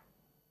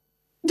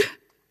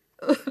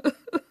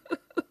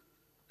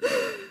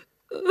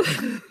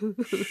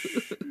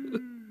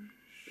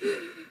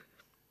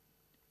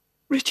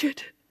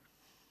 Richard,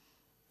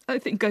 I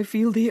think I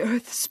feel the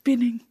earth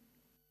spinning.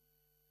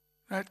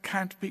 That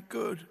can't be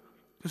good.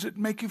 Does it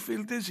make you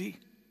feel dizzy?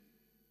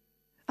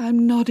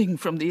 I'm nodding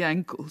from the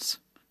ankles.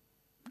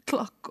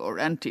 Clock or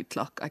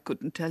anti-clock, I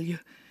couldn't tell you.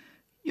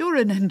 You're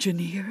an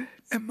engineer.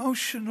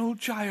 Emotional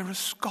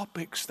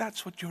gyroscopics,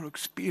 that's what you're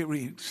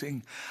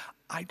experiencing.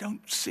 I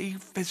don't see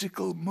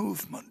physical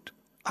movement.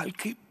 I'll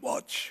keep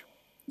watch.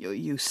 You're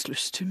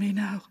useless to me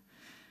now.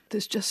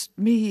 There's just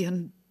me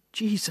and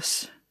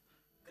Jesus.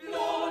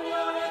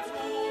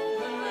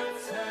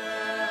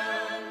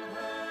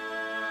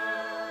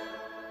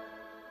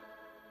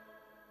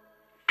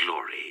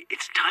 Glory,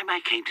 it's time I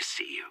came to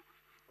see you.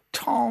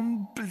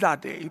 Tom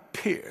bloody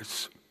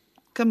Pierce.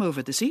 Come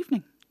over this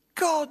evening.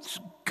 God's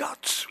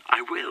guts.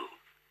 I will.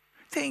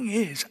 Thing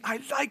is,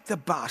 I like the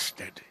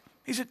bastard.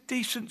 He's a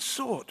decent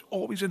sort,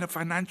 always in a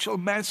financial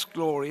mess,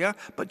 Gloria,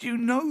 but you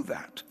know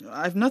that.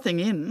 I've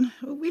nothing in.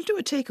 We'll do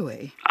a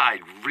takeaway.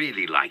 I'd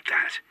really like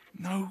that.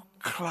 No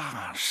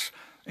class,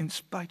 in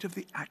spite of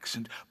the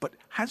accent, but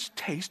has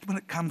taste when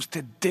it comes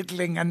to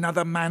diddling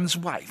another man's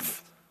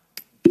wife.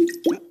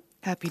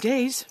 Happy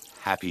days.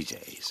 Happy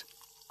days.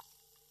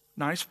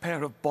 Nice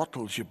pair of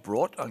bottles you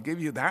brought, I'll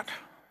give you that.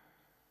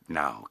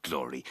 Now,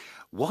 Glory,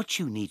 what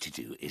you need to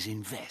do is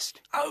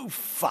invest. Oh,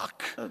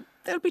 fuck.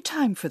 There'll be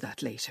time for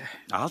that later.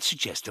 I'll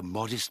suggest a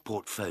modest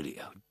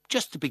portfolio,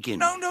 just to begin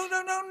No. with.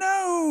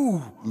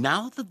 No.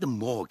 Now that the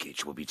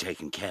mortgage will be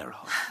taken care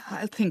of.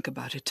 I'll think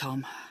about it,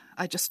 Tom.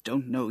 I just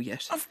don't know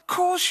yet. Of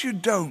course you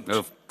don't.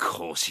 Of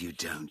course you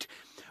don't.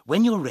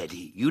 When you're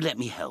ready, you let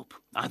me help.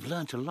 I've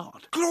learnt a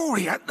lot.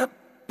 Gloria, the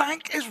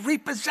bank is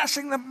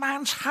repossessing the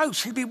man's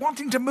house. He'll be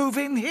wanting to move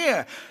in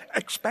here.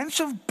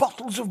 Expensive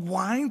bottles of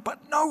wine,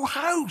 but no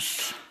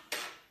house.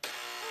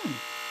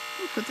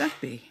 Who could that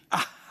be?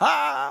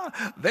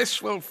 Aha!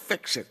 This will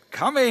fix it.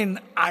 Come in,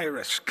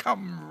 Iris.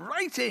 Come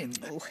right in.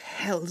 Oh,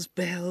 hell's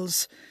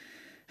bells.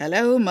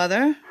 Hello,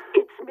 Mother.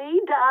 It's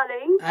me,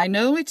 darling. I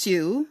know it's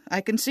you.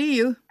 I can see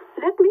you.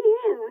 Let me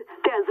in.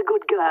 There's a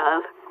good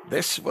girl.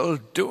 This will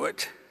do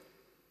it.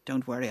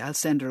 Don't worry, I'll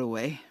send her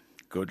away.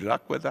 Good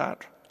luck with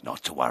that.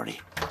 Not to worry.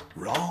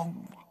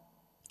 Wrong.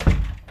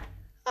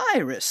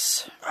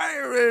 Iris.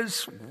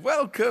 Iris,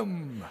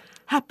 welcome.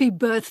 Happy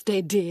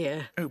birthday,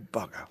 dear. Oh,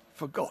 bugger.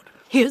 Forgot.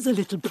 Here's a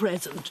little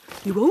present.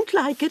 You won't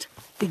like it.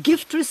 The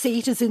gift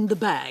receipt is in the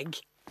bag.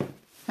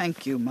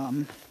 Thank you,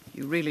 Mum.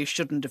 You really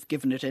shouldn't have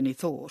given it any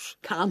thought.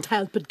 Can't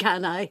help it,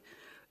 can I?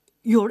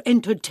 You're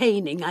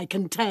entertaining, I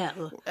can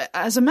tell.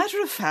 As a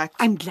matter of fact...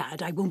 I'm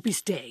glad I won't be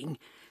staying.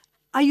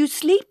 Are you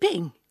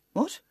sleeping?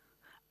 What?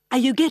 Are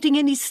you getting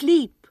any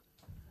sleep?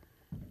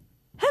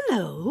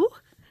 Hello.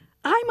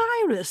 I'm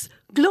Iris,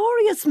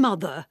 Gloria's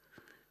mother.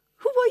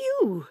 Who are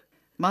you?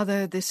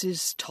 Mother, this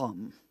is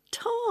Tom.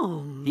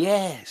 Tom?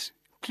 Yes.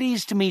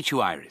 Pleased to meet you,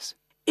 Iris.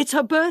 It's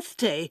her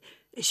birthday.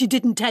 She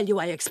didn't tell you,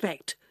 I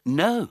expect.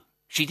 No,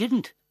 she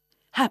didn't.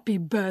 Happy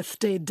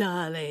birthday,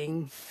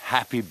 darling.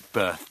 Happy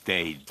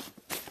birthday,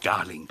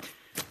 darling.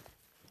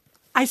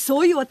 I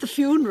saw you at the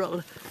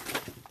funeral.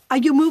 Are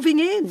you moving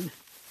in?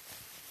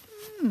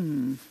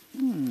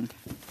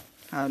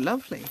 How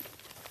lovely.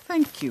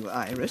 Thank you,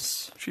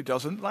 Iris. She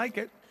doesn't like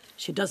it.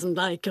 She doesn't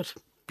like it.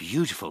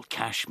 Beautiful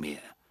cashmere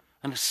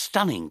and a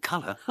stunning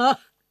colour. Huh?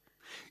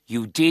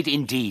 You did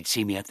indeed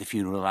see me at the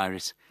funeral,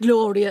 Iris.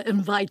 Gloria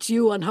invites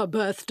you on her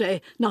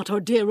birthday, not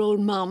her dear old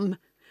mum.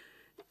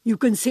 You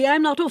can see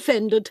I'm not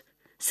offended.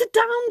 Sit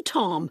down,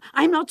 Tom.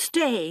 I'm not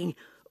staying.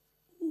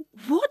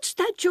 What's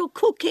that you're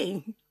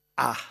cooking?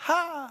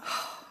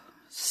 Aha!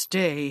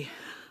 Stay.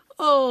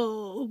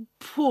 Oh,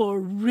 poor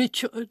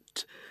Richard.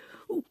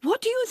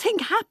 What do you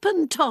think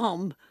happened,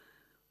 Tom?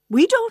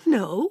 We don't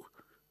know.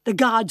 The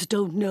guards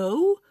don't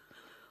know.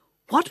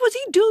 What was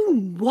he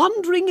doing,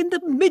 wandering in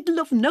the middle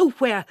of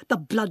nowhere, the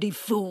bloody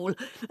fool?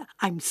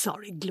 I'm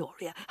sorry,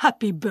 Gloria.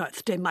 Happy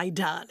birthday, my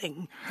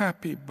darling.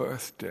 Happy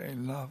birthday,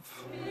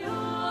 love.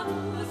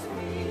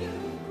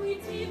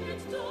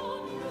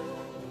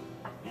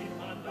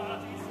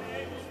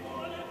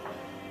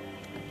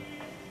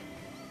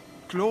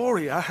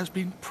 Gloria has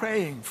been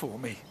praying for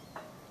me.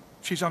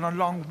 She's on a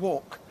long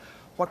walk.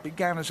 What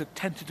began as a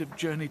tentative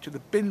journey to the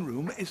bin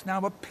room is now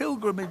a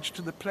pilgrimage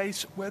to the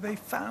place where they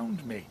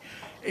found me.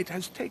 It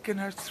has taken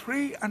her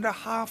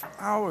 3.5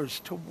 hours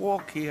to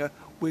walk here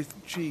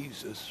with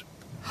Jesus.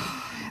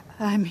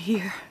 I'm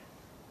here.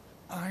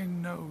 I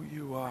know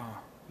you are,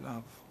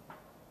 love.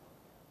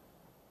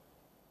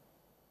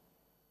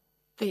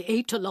 They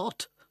ate a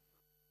lot.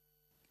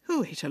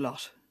 Who ate a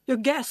lot? Your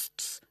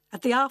guests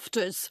at the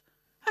afters.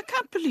 I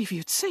can't believe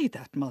you'd say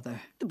that,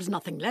 Mother. There was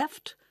nothing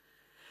left.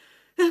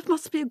 It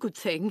must be a good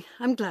thing.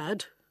 I'm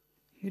glad.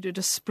 You did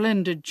a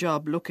splendid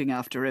job looking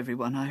after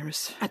everyone,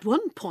 Iris. At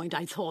one point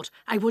I thought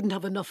I wouldn't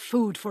have enough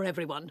food for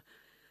everyone.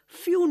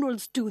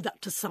 Funerals do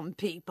that to some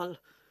people.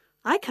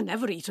 I can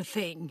never eat a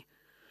thing.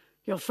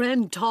 Your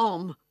friend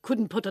Tom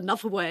couldn't put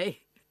enough away.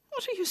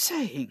 What are you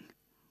saying?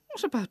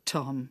 What about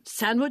Tom?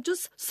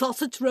 Sandwiches,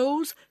 sausage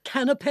rolls,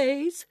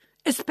 canapes.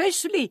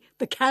 Especially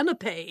the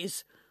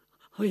canapes.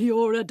 Oh,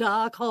 you're a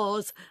dark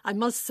horse, I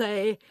must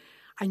say.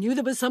 I knew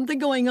there was something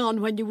going on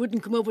when you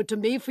wouldn't come over to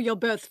me for your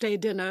birthday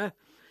dinner.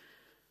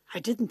 I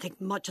didn't think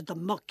much of the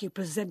muck you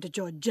presented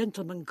your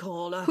gentleman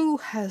caller. Who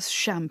has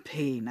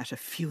champagne at a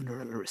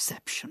funeral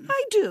reception?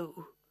 I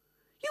do.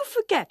 You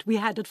forget we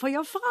had it for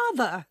your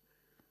father.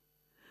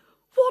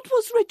 What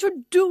was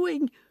Richard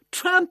doing,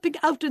 tramping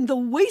out in the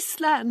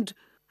wasteland?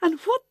 And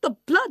what the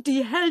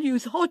bloody hell you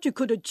thought you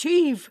could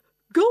achieve?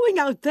 Going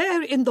out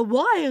there in the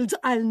wilds,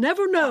 I'll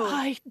never know.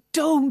 I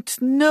don't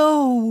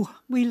know.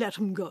 We let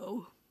him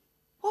go.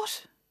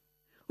 What?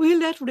 We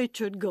let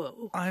Richard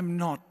go. I'm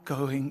not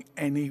going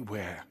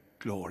anywhere,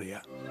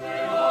 Gloria.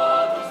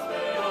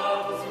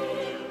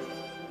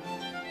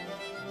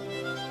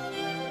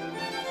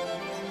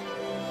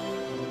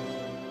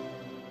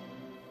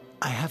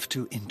 I have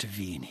to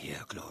intervene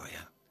here,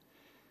 Gloria.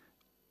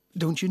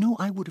 Don't you know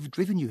I would have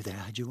driven you there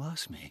had you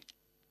asked me?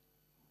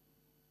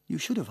 You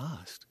should have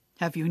asked.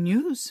 Have you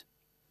news?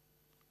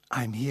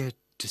 I'm here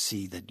to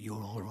see that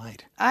you're all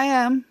right. I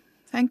am,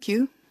 thank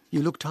you.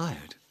 You look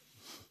tired.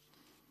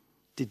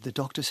 Did the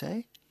doctor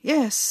say?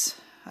 Yes,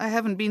 I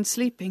haven't been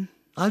sleeping.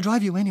 I'll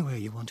drive you anywhere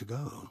you want to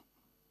go.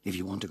 If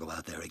you want to go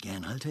out there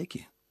again, I'll take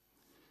you.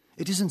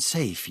 It isn't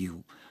safe,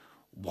 you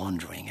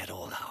wandering at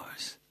all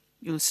hours.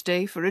 You'll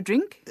stay for a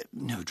drink?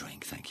 No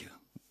drink, thank you.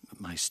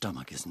 My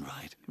stomach isn't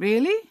right.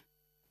 Really?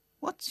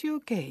 What's your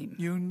game?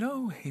 You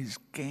know his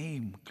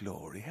game,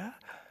 Gloria.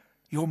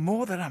 You're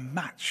more than a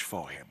match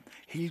for him.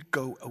 He'll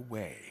go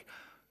away.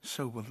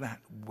 So will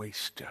that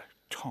waster,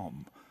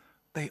 Tom.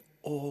 They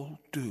all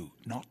do,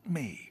 not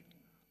me.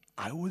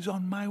 I was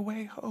on my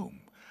way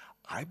home.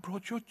 I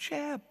brought your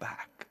chair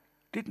back,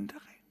 didn't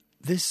I?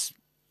 This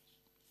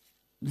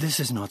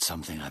is not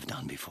something I've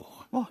done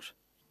before. What?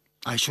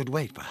 I should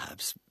wait,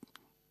 perhaps,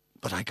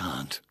 but I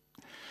can't.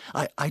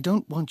 I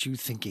don't want you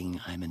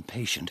thinking I'm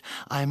impatient.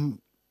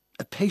 I'm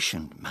a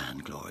patient man,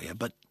 Gloria,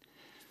 but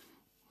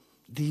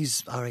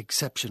these are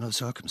exceptional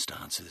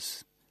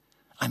circumstances.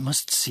 I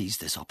must seize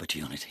this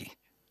opportunity.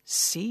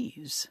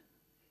 Seize?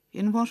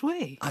 In what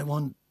way? I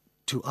want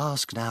to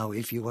ask now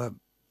if you are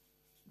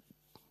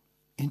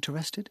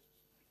interested.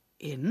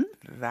 In?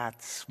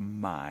 That's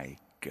my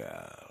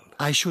girl.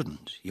 I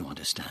shouldn't, you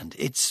understand.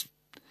 It's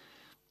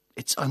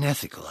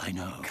unethical, I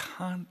know.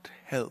 Can't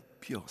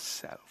help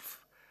yourself.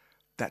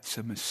 That's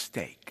a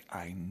mistake.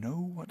 I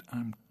know what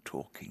I'm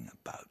talking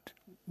about.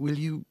 Will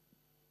you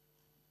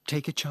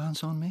take a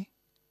chance on me?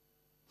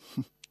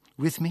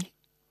 With me?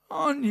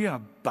 On your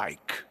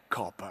bike,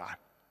 copper.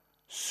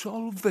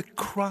 Solve the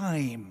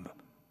crime.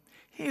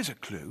 Here's a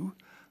clue.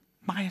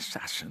 My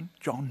assassin,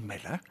 John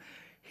Miller,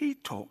 he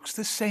talks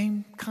the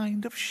same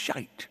kind of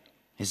shite.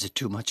 Is it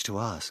too much to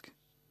ask?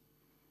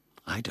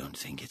 I don't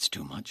think it's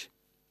too much.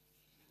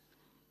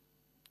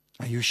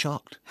 Are you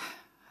shocked?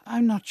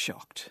 I'm not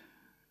shocked.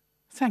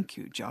 Thank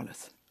you,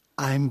 Jarlath.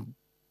 I'm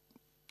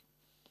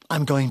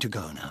going to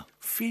go now.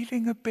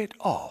 Feeling a bit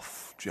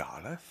off,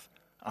 Jarlath?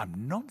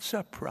 I'm not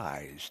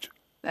surprised.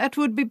 That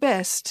would be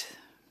best.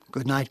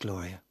 Good night,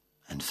 Gloria,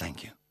 and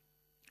thank you.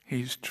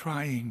 He's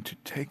trying to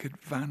take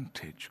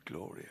advantage,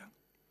 Gloria.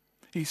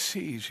 He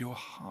sees your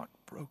heart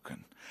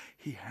broken.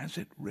 He has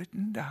it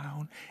written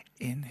down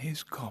in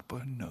his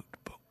copper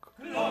notebook.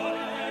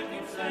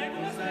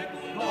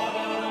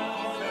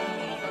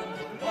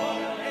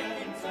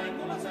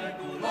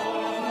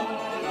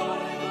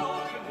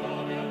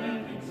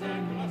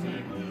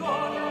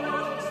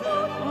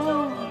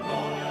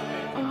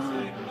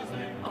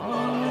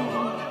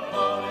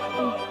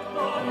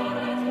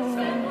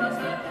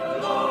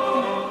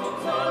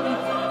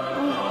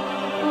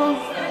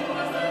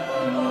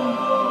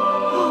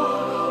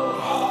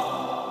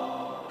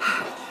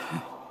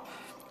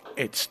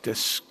 it's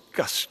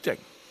disgusting.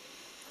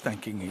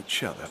 Thanking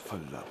each other for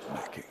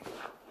lovemaking.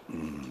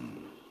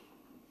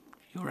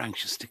 You're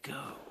anxious to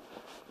go.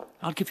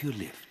 I'll give you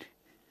a lift.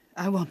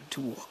 I want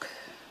to walk.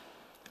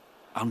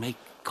 I'll make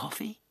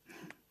coffee.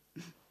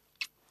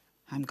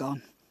 I'm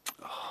gone.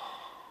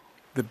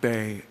 The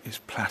bay is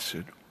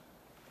placid.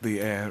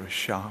 The air is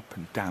sharp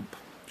and damp.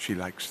 She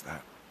likes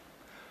that.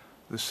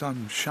 The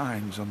sun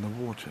shines on the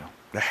water,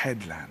 the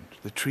headland,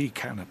 the tree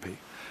canopy.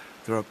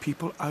 There are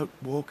people out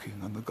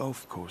walking on the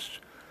golf course.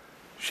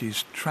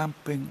 She's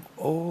tramping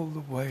all the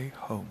way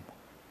home.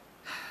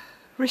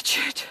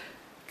 Richard.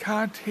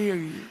 Can't hear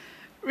you.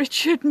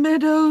 Richard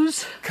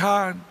Meadows.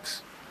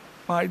 Can't,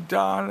 my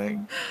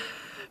darling.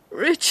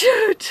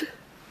 Richard.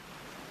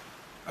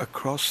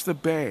 Across the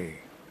bay,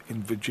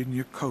 in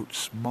Virginia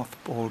Coates'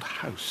 mothballed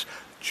house,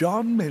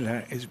 John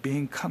Miller is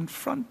being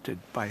confronted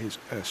by his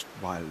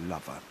erstwhile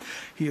lover.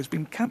 He has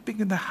been camping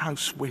in the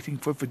house waiting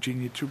for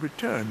Virginia to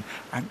return,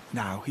 and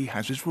now he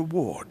has his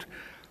reward.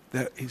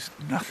 There is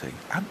nothing,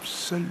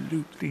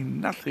 absolutely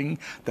nothing,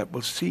 that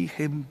will see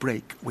him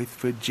break with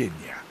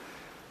Virginia.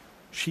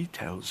 She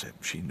tells him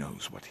she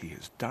knows what he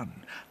has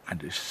done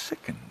and is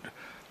sickened.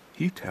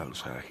 He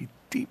tells her he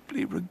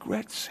deeply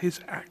regrets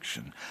his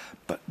action,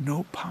 but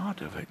no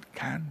part of it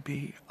can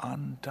be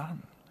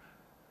undone.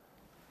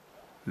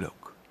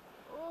 Look,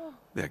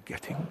 they're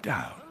getting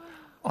down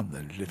on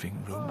the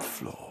living room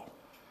floor.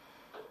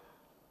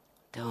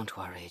 Don't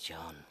worry,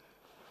 John.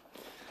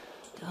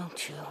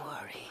 Don't you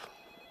worry.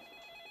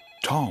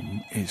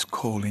 Tom is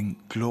calling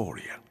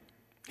Gloria.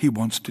 He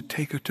wants to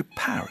take her to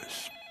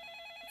Paris.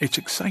 It's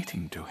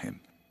exciting to him,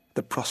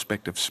 the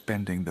prospect of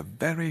spending the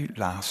very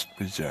last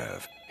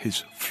reserve,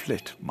 his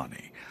flit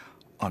money,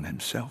 on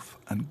himself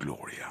and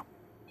Gloria.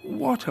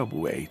 What a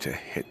way to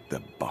hit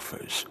the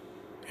buffers.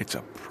 It's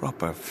a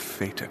proper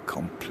fait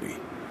accompli.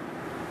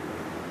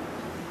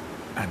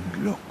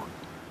 And look,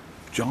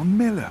 John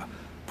Miller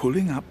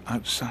pulling up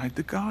outside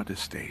the Garda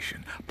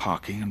station,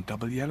 parking on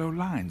double yellow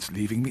lines,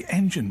 leaving the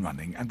engine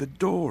running and the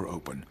door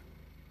open.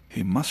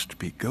 He must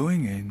be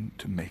going in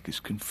to make his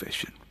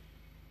confession.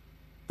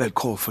 They'll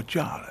call for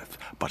Jarlath,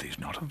 but he's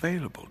not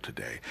available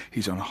today.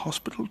 He's on a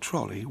hospital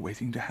trolley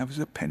waiting to have his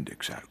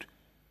appendix out.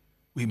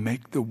 We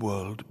make the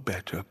world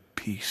better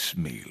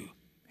piecemeal,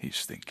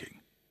 he's thinking.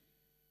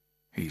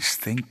 He's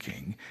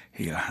thinking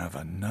he'll have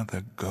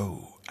another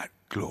go at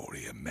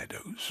Gloria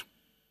Meadows.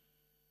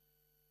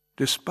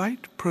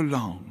 Despite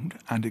prolonged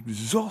and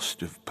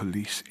exhaustive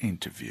police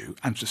interview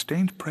and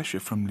sustained pressure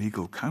from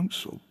legal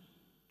counsel,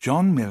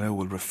 John Miller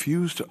will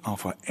refuse to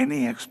offer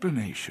any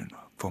explanation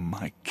for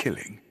my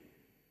killing.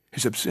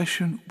 His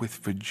obsession with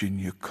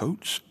Virginia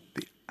Coates,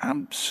 the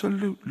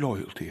absolute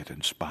loyalty it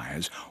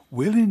inspires,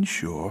 will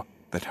ensure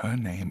that her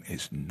name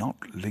is not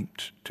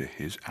linked to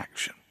his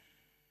action.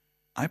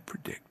 I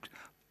predict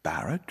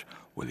Barrett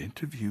will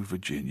interview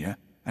Virginia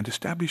and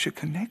establish a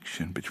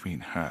connection between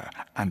her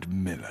and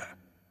Miller,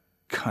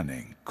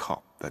 cunning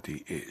cop that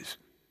he is.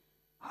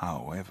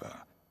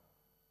 However,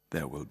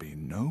 there will be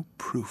no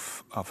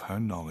proof of her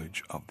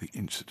knowledge of the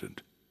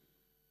incident,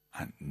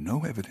 and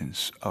no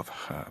evidence of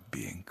her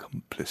being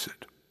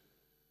complicit.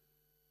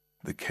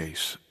 The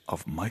case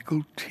of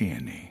Michael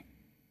Tierney,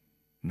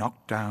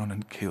 knocked down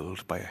and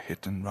killed by a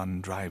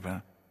hit-and-run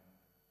driver,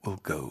 will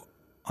go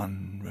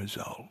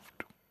unresolved.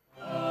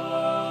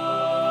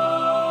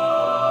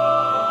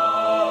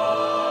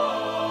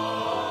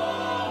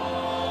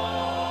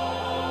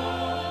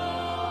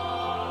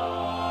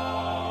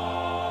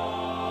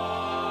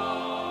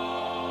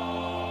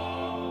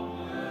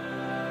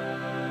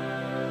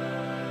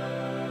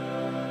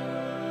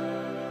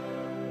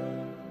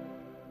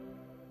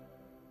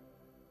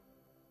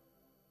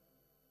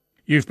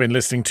 You've been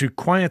listening to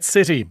Quiet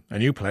City, a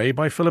new play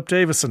by Philip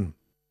Davison.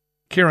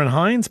 Kieran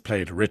Hines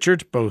played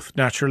Richard, both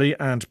naturally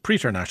and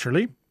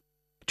preternaturally.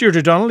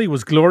 Deirdre Donnelly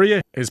was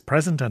Gloria, his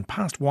present and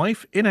past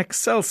wife in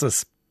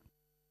excelsis.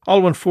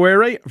 Alwyn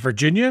Fuere,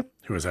 Virginia,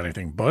 who is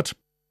anything but.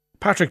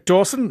 Patrick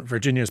Dawson,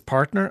 Virginia's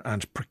partner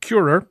and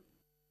procurer.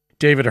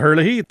 David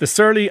Herlihy, the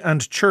surly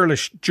and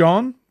churlish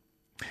John.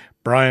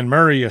 Brian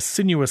Murray, a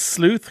sinuous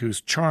sleuth whose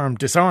charm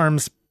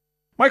disarms.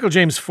 Michael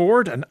James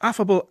Ford, an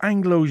affable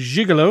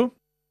Anglo-gigolo.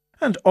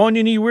 And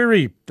Onion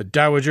Weary, the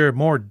dowager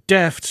more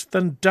deft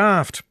than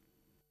daft.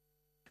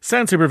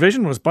 Sound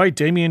supervision was by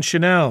Damien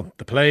Chanel.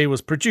 The play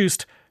was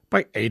produced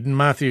by Aidan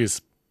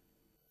Matthews.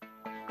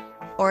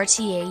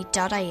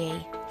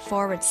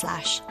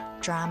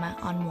 rte.ie/drama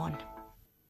on one.